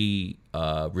widely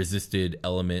resisted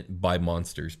element by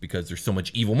monsters because there's so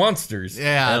much evil monsters.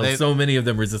 Yeah, so many of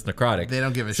them resist Necrotic. They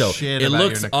don't give a shit it about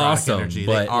looks your necrotic awesome, energy.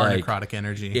 but they are like, necrotic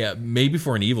energy. Yeah, maybe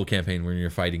for an evil campaign when you're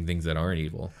fighting things that aren't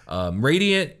evil.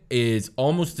 Radiant is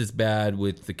almost as bad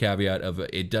with the caveat of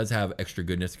it does have extra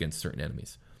goodness against certain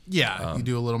enemies. Yeah, you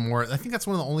do a little more. I think that's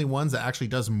one of the only ones that actually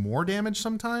does more damage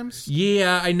sometimes.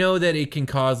 Yeah, I know that it can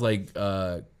cause like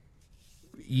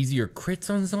easier crits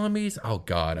on zombies. Oh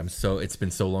god, it's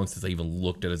been so long since I even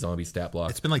looked at a zombie stat block.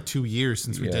 It's been like 2 years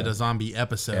since we did a zombie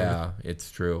episode. Yeah, it's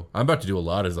true. I'm about to do a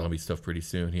lot of zombie stuff pretty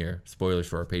soon here. Spoilers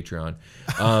for our Patreon.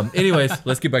 Anyways,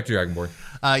 let's get back to Dragonborn.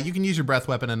 You can use your breath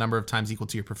weapon a number of times equal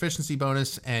to your proficiency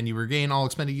bonus, and you regain all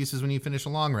expended uses when you finish a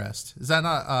long rest. Is that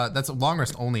not? That's a long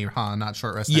rest only, huh? Not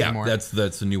short rest anymore. Yeah,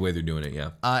 that's the new way they're doing it.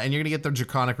 Yeah. And you're gonna get the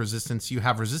draconic resistance. You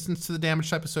have resistance to the damage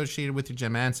type associated with your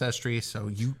gem ancestry, so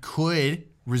you could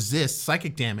resist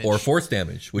psychic damage or force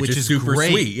damage, which is super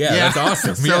great. Sweet. Yeah, that's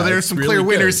awesome. So there's some clear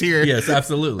winners here. Yes,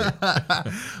 absolutely.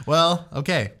 Well,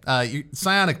 okay.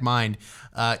 Psionic Mind.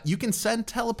 You can send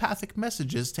telepathic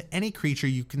messages to any creature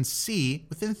you can see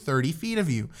within 30 feet of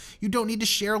you. You don't need to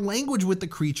share language with the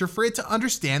creature for it to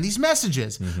understand these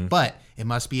messages, but it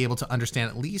must be able to understand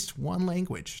at least one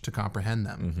language to comprehend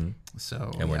them.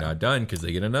 So, and we're not done because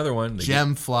they get another one.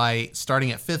 Gem Flight.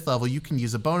 Starting at 5th level, you can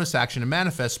use a bonus action to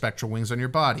manifest spectral wings on your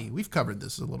body. We've covered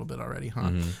this a little bit already,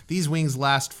 huh? These wings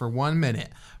last for 1 minute.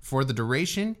 For the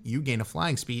duration, you gain a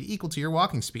flying speed equal to your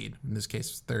walking speed. In this case,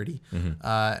 it's 30,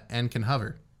 and can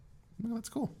hover. Well, that's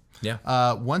cool.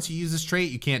 Yeah. Once you use this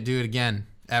trait, you can't do it again,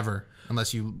 ever,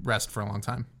 unless you rest for a long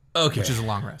time. Okay. Which is a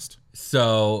long rest.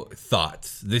 So,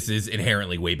 thoughts. This is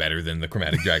inherently way better than the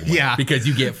Chromatic Dragonborn. Yeah. Because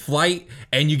you get flight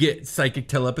and you get psychic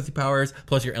telepathy powers,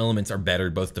 plus your elements are better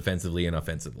both defensively and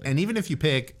offensively. And even if you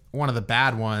pick one of the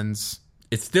bad ones,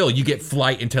 it's still, you get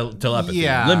flight and telepathy.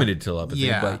 Yeah. Limited telepathy.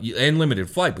 Yeah. And limited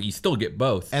flight, but you still get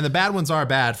both. and the bad ones are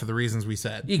bad for the reasons we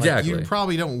said. Exactly. Like, you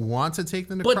probably don't want to take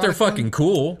the necrotic But they're fucking one.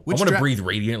 cool. Which I want to dra- breathe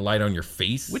radiant light on your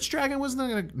face. Which dragon was the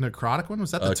necrotic one?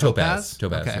 Was that the Topaz?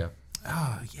 Topaz? Topaz, yeah.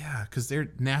 Oh, yeah, because they're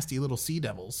nasty little sea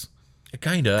devils.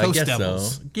 Kinda, I Coast guess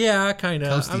devils. so. Yeah, kinda.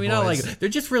 Coasty I mean, I like boys. it. They're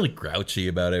just really grouchy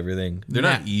about everything. They're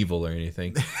not evil or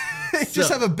anything. They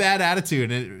just have a bad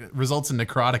attitude, and it results in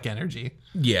necrotic energy.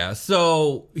 Yeah,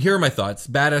 so here are my thoughts.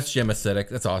 Badass gem aesthetic,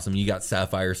 that's awesome. You got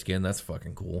sapphire skin, that's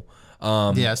fucking cool.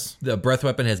 Yes. The breath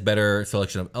weapon has better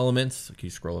selection of elements. Can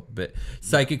you scroll up a bit?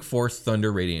 Psychic Force,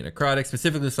 Thunder, Radiant, Necrotic.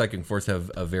 Specifically, Psychic Force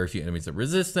have very few enemies that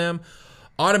resist them.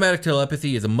 Automatic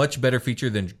telepathy is a much better feature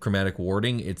than chromatic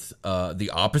warding. It's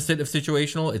the opposite of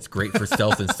situational. It's great for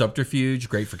stealth and subterfuge,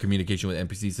 great for communication with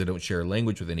NPCs that don't share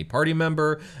language with any party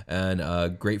member,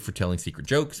 and great for telling secret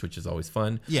jokes, which is always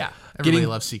fun. Yeah, everybody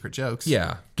loves secret jokes.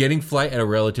 Yeah, getting flight at a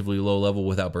relatively low level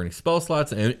without burning spell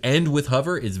slots and with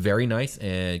hover is very nice,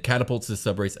 and catapults the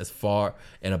subrace as far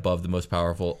and above the most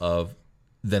powerful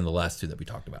than the last two that we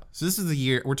talked about. So this is the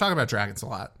year, we're talking about dragons a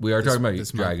lot. We are talking about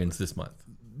dragons this month.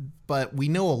 But we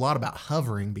know a lot about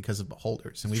hovering because of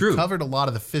beholders. And we've True. covered a lot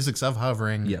of the physics of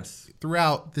hovering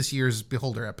throughout this year's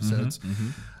beholder episodes.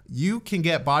 You can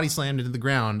get body slammed into the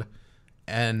ground,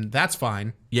 and that's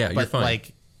fine. Yeah, you're fine.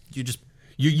 Like, you just...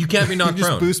 You can't be knocked you just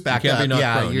prone. boost back you can't up. Be knocked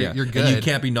Yeah, prone. you're good. And you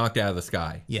can't be knocked out of the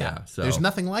sky. Yeah. So There's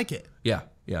nothing like it. Yeah.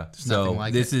 So nothing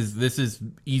like this is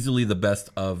easily the best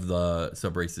of the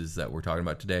sub races that we're talking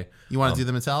about today. You want to do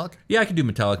the metallic? Yeah, I can do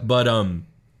metallic,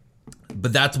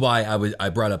 but that's why I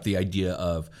brought up the idea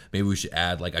of maybe we should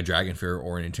add like a dragon fear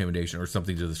or an intimidation or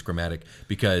something to this chromatic,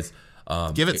 because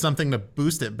give it something to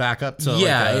boost it back up to.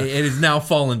 Yeah, like it is now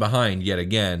fallen behind yet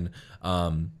again.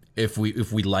 If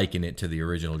we liken it to the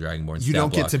original Dragonborn, you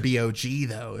don't get to be OG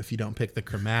though if you don't pick the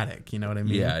chromatic. You know what I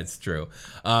mean? Yeah, it's true.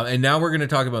 And now we're going to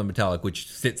talk about metallic, which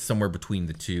sits somewhere between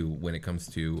the two when it comes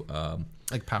to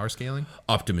like power scaling,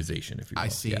 optimization. If you will. I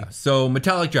see. Yeah. So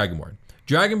metallic Dragonborn.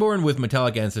 Dragonborn with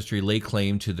metallic ancestry lay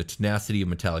claim to the tenacity of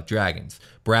metallic dragons: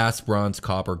 brass, bronze,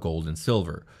 copper, gold, and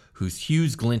silver, whose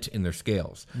hues glint in their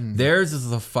scales. Theirs is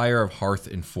the fire of hearth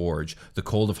and forge, the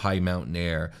cold of high mountain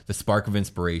air, the spark of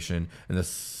inspiration, and the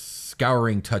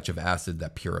scouring touch of acid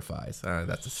that purifies.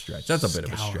 That's a stretch. That's a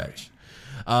bit of a stretch.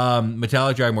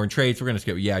 Metallic Dragonborn traits, we're going to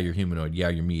skip. Yeah, you're humanoid. Yeah,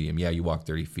 you're medium. Yeah, you walk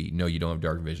 30 feet. No, you don't have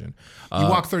dark vision. You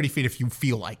walk 30 feet if you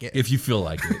feel like it. If you feel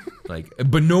like it.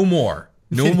 But no more.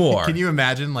 No more. Can you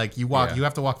imagine? Like you walk, you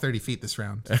have to walk 30 feet this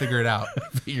round. Figure it out.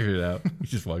 Figure it out. You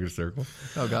just walk in a circle.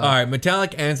 Oh god. All right,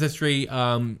 metallic ancestry.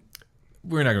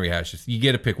 We're not gonna rehash this. You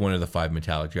get to pick one of the 5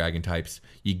 metallic dragon types.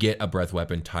 You get a breath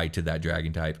weapon tied to that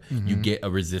dragon type. You get a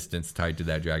resistance tied to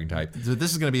that dragon type. So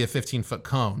this is gonna be a 15-foot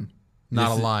cone,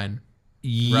 not a line.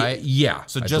 Right? Yeah.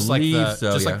 So just like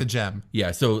the gem.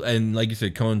 Yeah. So, and like you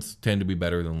said, cones tend to be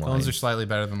better than lines. Cones are slightly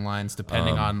better than lines,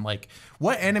 depending on like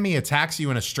what enemy attacks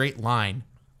you in a straight line.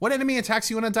 What enemy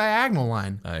attacks you in a diagonal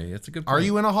line? That's a good point. Are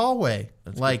you in a hallway?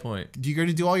 That's like, a good point. Do you go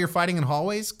to do all your fighting in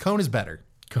hallways? Cone is better.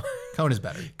 Cone is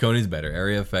better. Cone is better.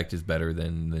 Area effect is better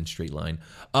than straight line.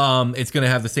 It's going to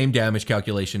have the same damage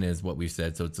calculation as what we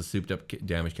said, so it's a souped up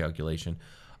damage calculation.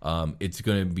 It's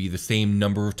going to be the same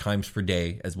number of times per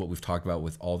day as what we've talked about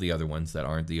with all the other ones that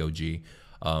aren't the OG.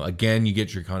 Again, you get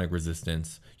Draconic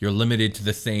resistance. You're limited to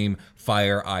the same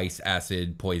fire, ice,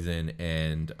 acid, poison,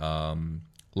 and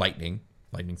lightning.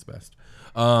 Lightning's best.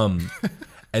 And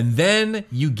then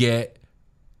you get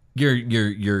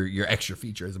your extra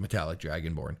feature as a metallic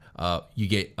Dragonborn. You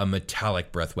get a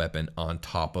metallic breath weapon on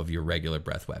top of your regular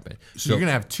breath weapon. So you're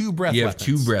gonna have 2 breath weapons. You have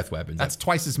 2 breath weapons. That's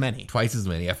twice as many. Twice as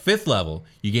many. At 5th level,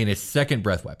 you gain a second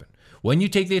breath weapon. When you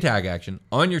take the attack action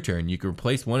on your turn, you can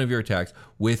replace one of your attacks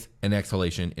with an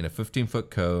exhalation in a 15-foot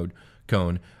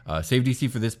cone. Save DC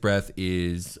for this breath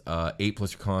is 8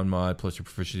 plus your con mod plus your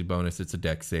proficiency bonus. It's a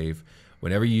dex save.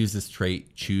 Whenever you use this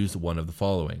trait, choose one of the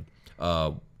following.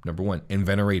 Number 1,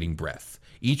 Envenenating Breath.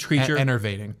 Each creature...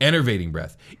 Enervating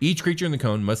Breath. Each creature in the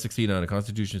cone must succeed on a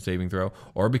Constitution saving throw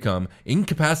or become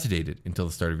incapacitated until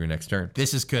the start of your next turn.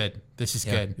 This is good.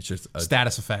 Good. It's just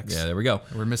status effects. Yeah, there we go.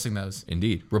 We're missing those.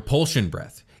 Indeed. Repulsion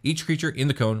Breath. Each creature in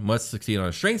the cone must succeed on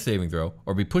a strength saving throw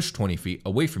or be pushed 20 feet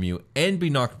away from you and be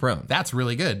knocked prone. That's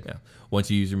really good. Yeah. Once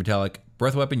you use your metallic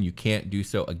breath weapon, you can't do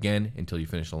so again until you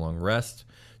finish a long rest.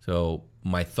 So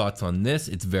my thoughts on this,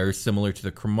 it's very similar to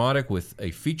the Chromatic with a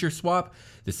feature swap.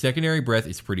 The secondary breath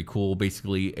is pretty cool.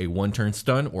 Basically a 1-turn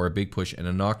stun or a big push and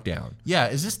a knockdown. Yeah,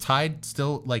 is this tied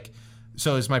still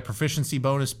so is my proficiency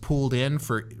bonus pooled in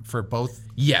for both?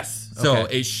 Yes. So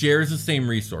it shares the same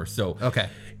resource. So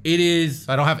it is.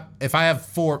 If I have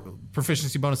 4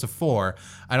 proficiency bonus of 4,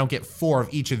 I don't get 4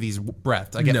 of each of these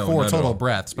breaths. I get 4 total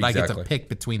breaths, but I get to pick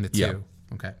between the 2. Yeah.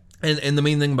 Okay. And the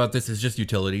main thing about this is just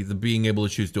utility, the being able to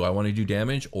choose, do I want to do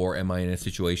damage or am I in a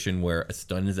situation where a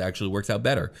stun actually works out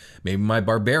better? Maybe my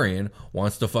barbarian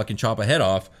wants to fucking chop a head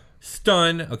off,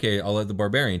 stun, okay, I'll let the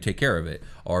barbarian take care of it.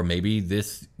 Or maybe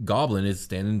this goblin is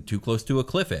standing too close to a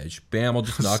cliff edge. Bam, I'll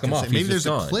just knock him off. Maybe there's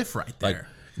a cliff right there. Like,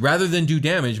 rather than do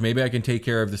damage, maybe I can take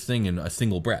care of this thing in a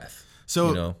single breath.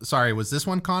 So, sorry, was this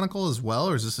one conical as well,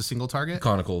 or is this a single target?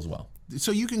 Conical as well.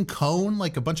 So you can cone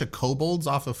like a bunch of kobolds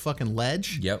off a fucking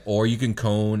ledge? Yep, or you can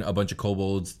cone a bunch of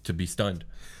kobolds to be stunned.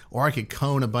 Or I could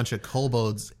cone a bunch of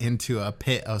kobolds into a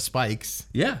pit of spikes.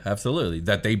 Yeah, absolutely.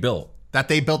 That they built. That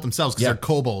they built themselves because they're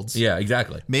kobolds. Yeah,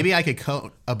 exactly. Maybe I could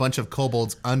cone a bunch of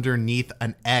kobolds underneath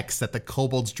an X that the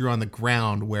kobolds drew on the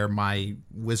ground where my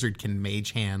wizard can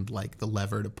mage hand like the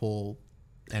lever to pull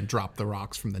and drop the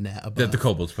rocks from the net above. That the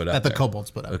kobolds put up. That the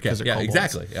kobolds put up. Okay, yeah, kobolds.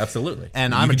 exactly. Absolutely.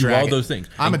 And I'm a dragon. Do all those things.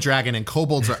 I'm a dragon and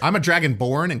kobolds are... I'm a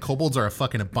dragonborn and kobolds are a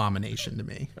fucking abomination to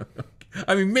me.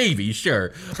 I mean, maybe,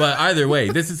 sure. But either way,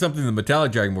 this is something the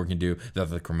metallic Dragonborn can do that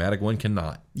the chromatic one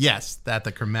cannot. Yes, that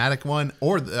the chromatic one,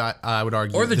 or I would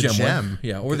argue, or the gem gem one.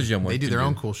 Yeah, or the gem one. They do their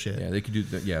own cool shit. Yeah, they could do.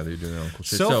 Yeah, they do their own cool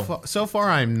shit. So far,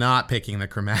 I'm not picking the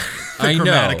chromatic. I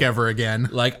chromatic know. ever again.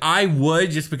 Like I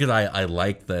would, just because I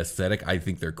like the aesthetic. I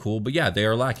think they're cool. But yeah, they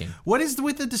are lacking. What is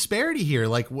with the disparity here?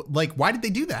 Like why did they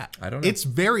do that? I don't know. It's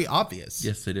very obvious.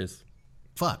 Yes, it is.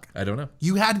 Fuck. I don't know.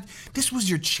 This was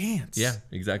your chance. Yeah,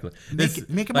 exactly.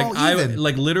 Make them all even.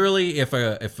 Like literally, if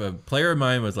a player of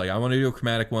mine was like, I want to do a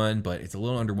chromatic one, but it's a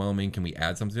little underwhelming. Can we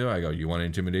add something to it? I go, you want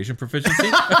intimidation proficiency?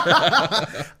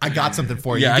 I got something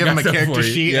for you. Yeah, give them a character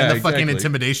sheet and the fucking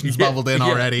intimidation's bubbled in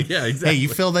already. Yeah, exactly. Hey, you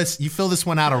fill this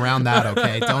one out around that,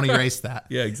 okay? Don't erase that.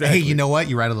 Yeah, exactly. Hey, you know what?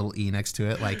 You write a little E next to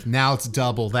it. Like, now it's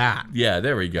double that. Yeah,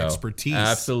 there we go. Expertise.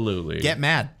 Absolutely. Get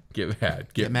mad. Get mad.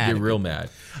 Get real mad.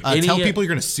 Tell people you're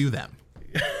going to sue them.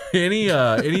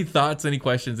 Any thoughts, any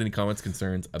questions, any comments,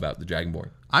 concerns about the Dragonborn?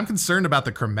 I'm concerned about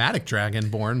the chromatic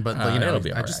Dragonborn, but I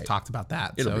just right. talked about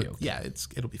that. It'll so be okay. Yeah,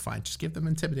 it'll be fine. Just give them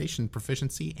intimidation,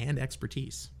 proficiency, and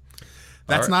expertise.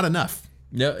 That's not enough.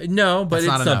 No, but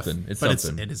it's something. It's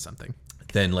something. It is something.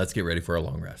 Then let's get ready for a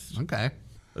long rest. Okay.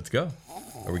 Let's go.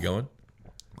 Are we going?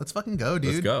 Let's fucking go,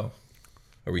 dude. Let's go.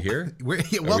 Are we here?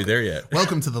 Are we there yet?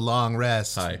 Welcome to the long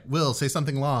rest. Hi. Will, say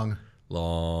something long.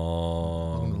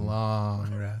 Long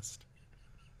rest.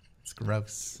 It's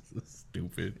gross.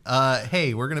 Stupid.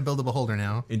 Hey, we're gonna build a beholder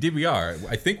now. Indeed, we are.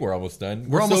 I think we're almost done.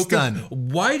 We're almost done.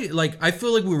 Why? I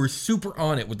feel like we were super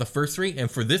on it with the first 3,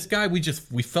 and for this guy, we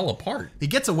fell apart. He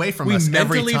gets away from us every time.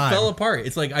 We mentally fell apart.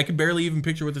 It's like I can barely even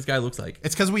picture what this guy looks like.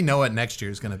 It's because we know what next year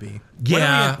is gonna be.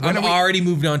 Yeah, I'm already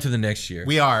moved on to the next year.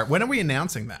 We are. When are we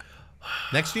announcing that?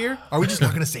 Next year? Are we just not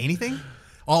going to say anything?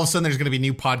 All of a sudden, there's going to be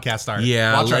new podcast art.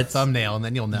 Yeah, watch our thumbnail, and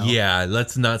then you'll know. Yeah,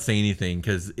 let's not say anything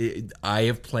because I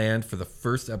have planned for the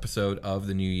first episode of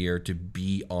the new year to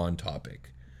be on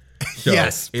topic. So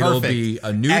yes, it'll be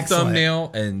a new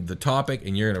thumbnail and the topic,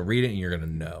 and you're going to read it and you're going to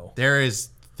know. There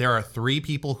are 3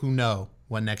 people who know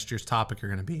what next year's topic are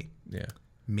going to be. Yeah,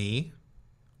 me,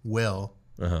 Will,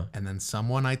 and then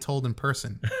someone I told in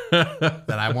person that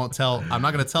I won't tell. I'm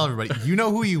not going to tell everybody. You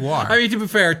know who you are. I mean, to be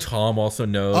fair, Tom also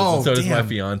knows. Oh, and so does my damn.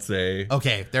 fiance.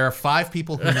 Okay, there are 5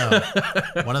 people who know.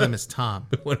 One of them is Tom.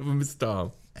 One of them is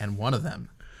Tom. And one of them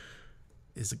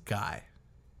is a guy.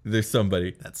 There's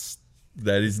somebody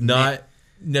that is not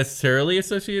necessarily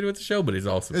associated with the show, but is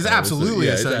also is absolutely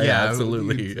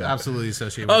absolutely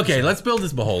associated with okay, the show. let's build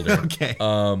this beholder. Okay.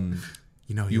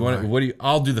 You know you want what do you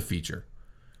I'll do the feature.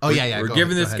 We're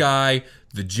giving this guy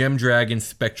the Gem Dragon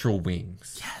Spectral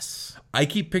Wings. Yes. I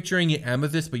keep picturing it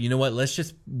amethyst, but you know what? Let's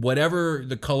just whatever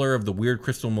the color of the weird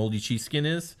crystal moldy cheese skin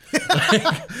is.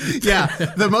 Yeah,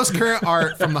 the most current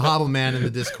art from the Hobble Man in the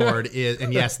Discord is,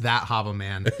 and yes, that Hobble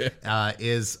Man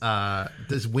is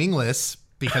wingless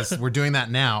because we're doing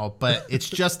that now, but it's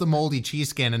just the moldy cheese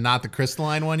skin and not the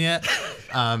crystalline one yet.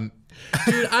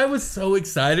 Dude, I was so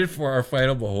excited for our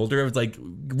final beholder. I was like,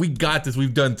 we got this.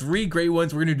 We've done 3 great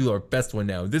ones. We're going to do our best one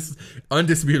now. This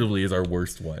undisputably is our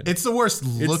worst one. It's the worst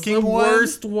looking it's the one.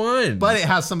 worst one. But it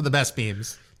has some of the best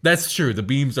beams. That's true. The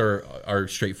beams are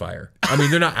straight fire. I mean,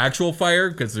 they're not actual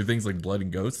fire because they're things like blood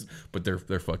and ghosts, but they're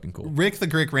fucking cool. Rick the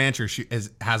Greek Rancher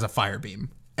has a fire beam.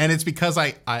 And it's because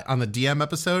I on the DM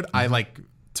episode, I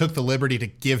took the liberty to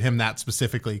give him that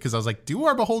specifically because I was like, do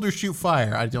our beholders shoot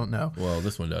fire? I don't know. Well,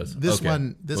 this one does. This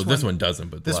one doesn't,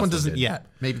 but this one doesn't yet.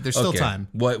 Maybe there's still time.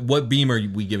 What beam are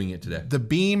we giving it today? The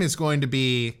beam is going to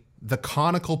be the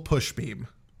conical push beam.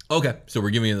 Okay, so we're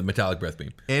giving it the metallic breath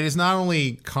beam. It is not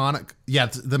only conic. Yeah,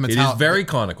 the metallic. It is very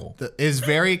conical. It is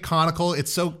very conical.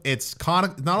 It's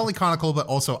conic, not only conical but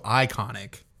also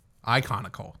iconic.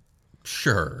 Iconical.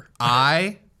 Sure.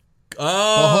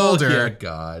 Beholder. Yeah,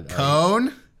 God.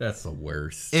 Cone. That's the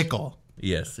worst. Ickle.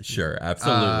 Yes, sure,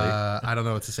 absolutely. I don't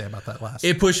know what to say about that last.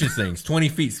 It pushes things 20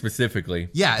 feet specifically.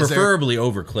 Yeah, preferably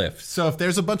over cliffs. So if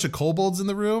there's a bunch of kobolds in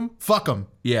the room, fuck them.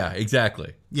 Yeah,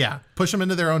 exactly. Yeah, push them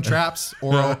into their own traps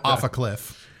or off a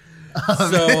cliff.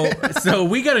 So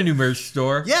we got a new merch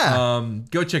store. Yeah.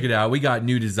 Go check it out. We got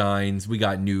new designs. We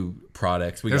got new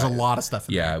products. There's a lot of stuff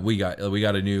in there. We got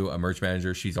a new merch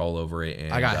manager. She's all over it.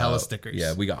 And I got hella stickers.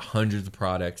 Yeah, we got hundreds of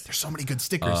products. There's so many good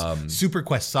stickers. Super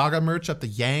Quest Saga merch at the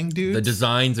Yang dude. The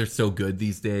designs are so good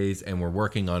these days, and we're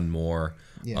working on more.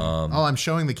 Yeah. I'm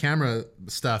showing the camera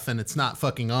stuff and it's not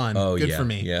fucking on. Oh, good yeah, for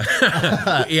me.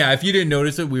 Yeah. Yeah, if you didn't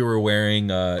notice it, we were wearing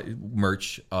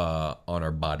merch on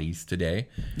our bodies today.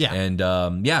 Yeah. And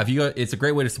it's a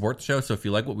great way to support the show. So if you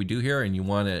like what we do here and you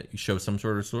want to show some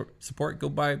sort of support, go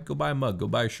buy a mug, go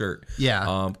buy a shirt.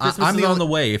 Yeah. Christmas is on the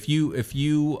way. If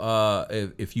you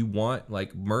want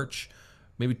like merch,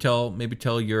 maybe tell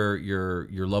your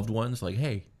loved ones like,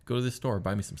 hey, go to this store,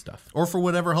 buy me some stuff. Or for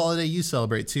whatever holiday you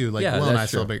celebrate too. Like Will and I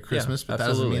celebrate Christmas, but that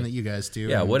doesn't mean that you guys do.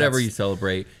 Yeah, whatever you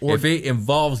celebrate. Or if it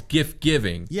involves gift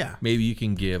giving, yeah, maybe you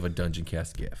can give a Dungeon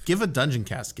Cast gift. Give a Dungeon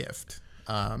Cast gift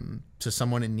to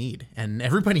someone in need. And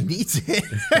everybody needs it.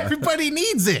 Everybody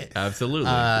needs it.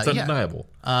 Absolutely. It's undeniable.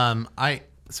 Yeah.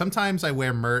 Sometimes I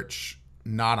wear merch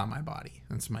not on my body.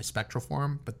 That's my spectral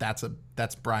form, but that's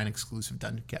Brian exclusive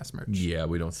Dungeon Cast merch. Yeah,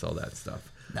 we don't sell that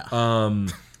stuff. No.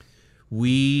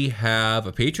 We have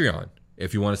a Patreon.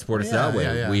 If you want to support us that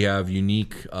way, we have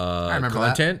unique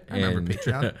content. I remember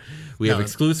Patreon. We have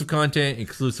exclusive content,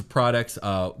 exclusive products.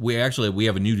 We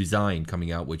have a new design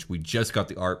coming out, which we just got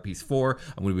the art piece for.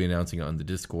 I'm going to be announcing it on the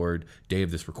Discord day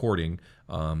of this recording.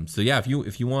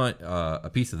 If you want a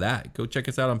piece of that, go check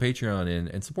us out on Patreon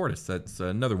and support us. That's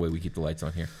another way we keep the lights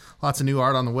on here. Lots of new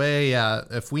art on the way.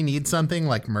 If we need something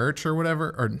like merch or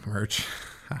whatever, or merch,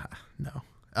 no.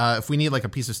 If we need like a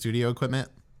piece of studio equipment,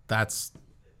 that's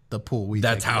the pool.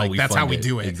 That's how we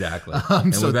do it. Exactly.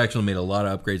 And we've actually made a lot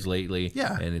of upgrades lately.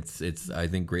 Yeah. And it's I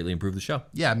think greatly improved the show.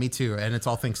 Yeah, me too. And it's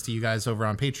all thanks to you guys over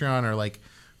on Patreon or like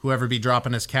whoever be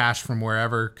dropping us cash from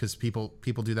wherever, because people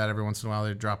do that every once in a while.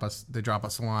 They drop us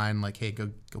a line like, hey, go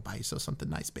buy yourself something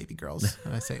nice, baby girls.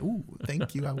 And I say, ooh,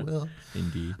 thank you, I will.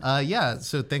 Indeed.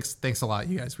 So thanks a lot,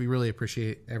 you guys. We really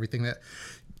appreciate everything that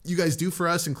you guys do for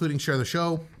us, including share the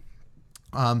show.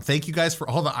 Thank you guys for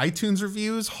all the iTunes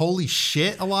reviews. Holy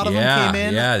shit, a lot of them came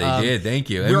in. Yeah, they did. Thank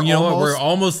you. And you know what? We're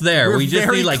almost there. We just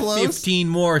need like close. 15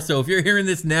 more. So if you're hearing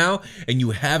this now and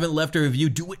you haven't left a review,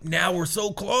 do it now. We're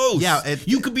so close. Yeah,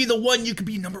 you could be the one. You could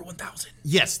be number 1,000.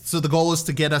 Yes. So the goal is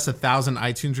to get us 1,000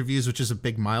 iTunes reviews, which is a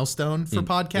big milestone for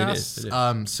podcasts. It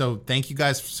is. So thank you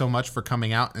guys so much for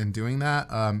coming out and doing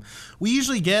that. We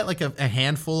usually get like a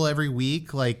handful every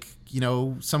week. Like,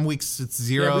 some weeks it's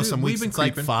 0, some weeks it's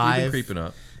like 5. We've been creeping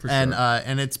up.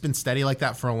 And it's been steady like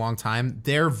that for a long time.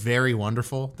 They're very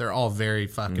wonderful. They're all very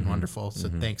fucking wonderful. So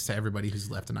thanks to everybody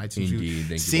who's left an iTunes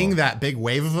review. Seeing that big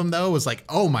wave of them though was like,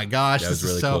 oh my gosh, this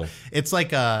is so cool. It's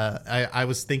like I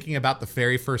was thinking about the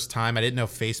very first time I didn't know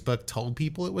Facebook told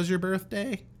people it was your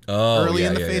birthday. Early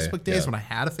in the Facebook days when I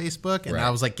had a Facebook, and I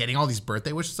was like getting all these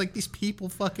birthday wishes, like these people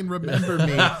fucking remember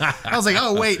me. I was like,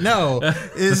 oh wait, no,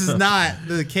 this is not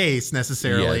the case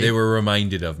necessarily. Yeah, they were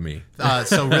reminded of me.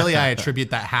 So really, I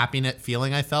attribute that happiness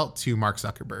feeling I felt to Mark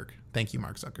Zuckerberg. Thank you,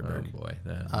 Mark Zuckerberg. Oh boy,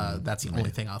 that's the only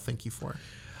thing I'll thank you for.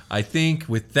 I think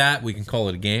with that we can call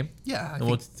it a game. Yeah,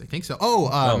 I think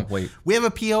so. Wait, we have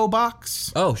a PO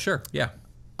box. Oh sure, yeah.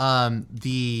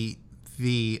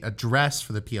 The address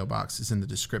for the P.O. box is in the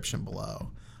description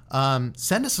below.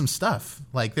 Send us some stuff.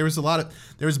 Like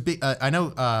I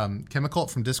know Chemicult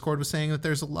from Discord was saying that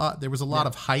there was a lot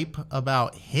of hype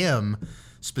about him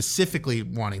specifically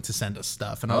wanting to send us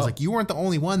stuff. And I was like, you weren't the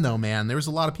only one though, man. There was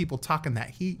a lot of people talking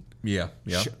that heat. Yeah.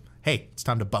 Hey, it's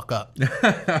time to buck up.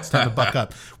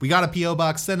 We got a P.O.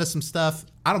 box. Send us some stuff.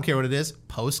 I don't care what it is.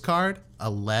 Postcard,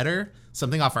 a letter,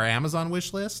 something off our Amazon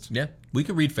wish list. Yeah. We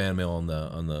could read fan mail on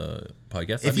the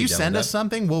podcast. If you send us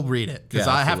something, we'll read it. Because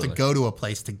I have to go to a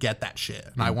place to get that shit.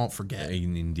 And I won't forget.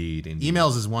 Indeed.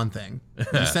 Emails is one thing.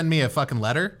 If you send me a fucking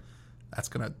letter, that's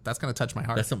gonna touch my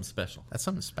heart. That's something special. That's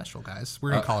something special, guys.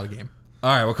 We're going to call it a game.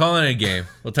 All right, we're calling it a game.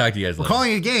 We'll talk to you guys later. We're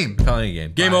calling it a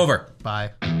game. Game over.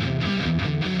 Bye.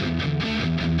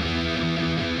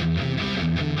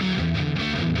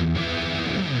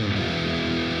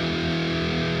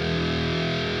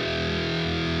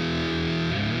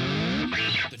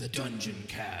 Dungeon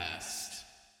Cast.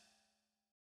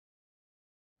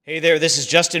 Hey there, this is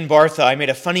Justin Bartha. I made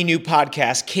a funny new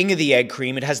podcast, King of the Egg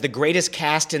Cream. It has the greatest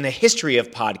cast in the history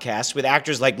of podcasts with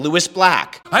actors like Louis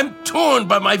Black. I'm torn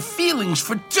by my feelings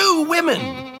for 2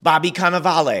 women. Bobby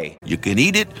Cannavale. You can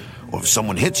eat it, or if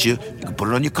someone hits you, you can put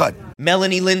it on your cut.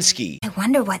 Melanie Linsky. I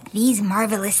wonder what these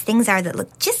marvelous things are that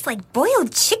look just like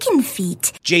boiled chicken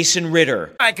feet. Jason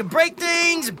Ritter. I can break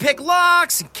things and pick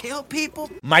locks and kill people.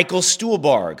 Michael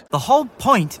Stuhlbarg. The whole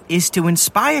point is to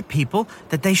inspire people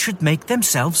that they should make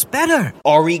themselves better.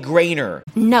 Ari Grainer.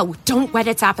 No, don't whet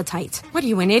its appetite. What are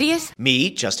you, an idiot? Me,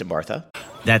 Justin Bartha.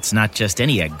 That's not just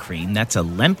any egg cream, that's a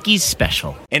Lemke's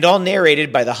special. And all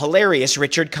narrated by the hilarious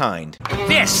Richard Kind.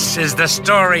 This is the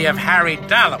story of Harry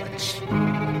Dalowitz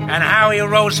and how he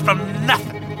rose from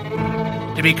nothing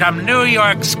to become New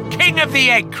York's King of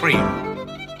the Egg Cream.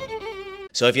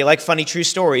 So if you like funny true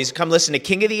stories, come listen to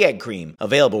King of the Egg Cream,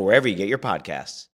 available wherever you get your podcasts.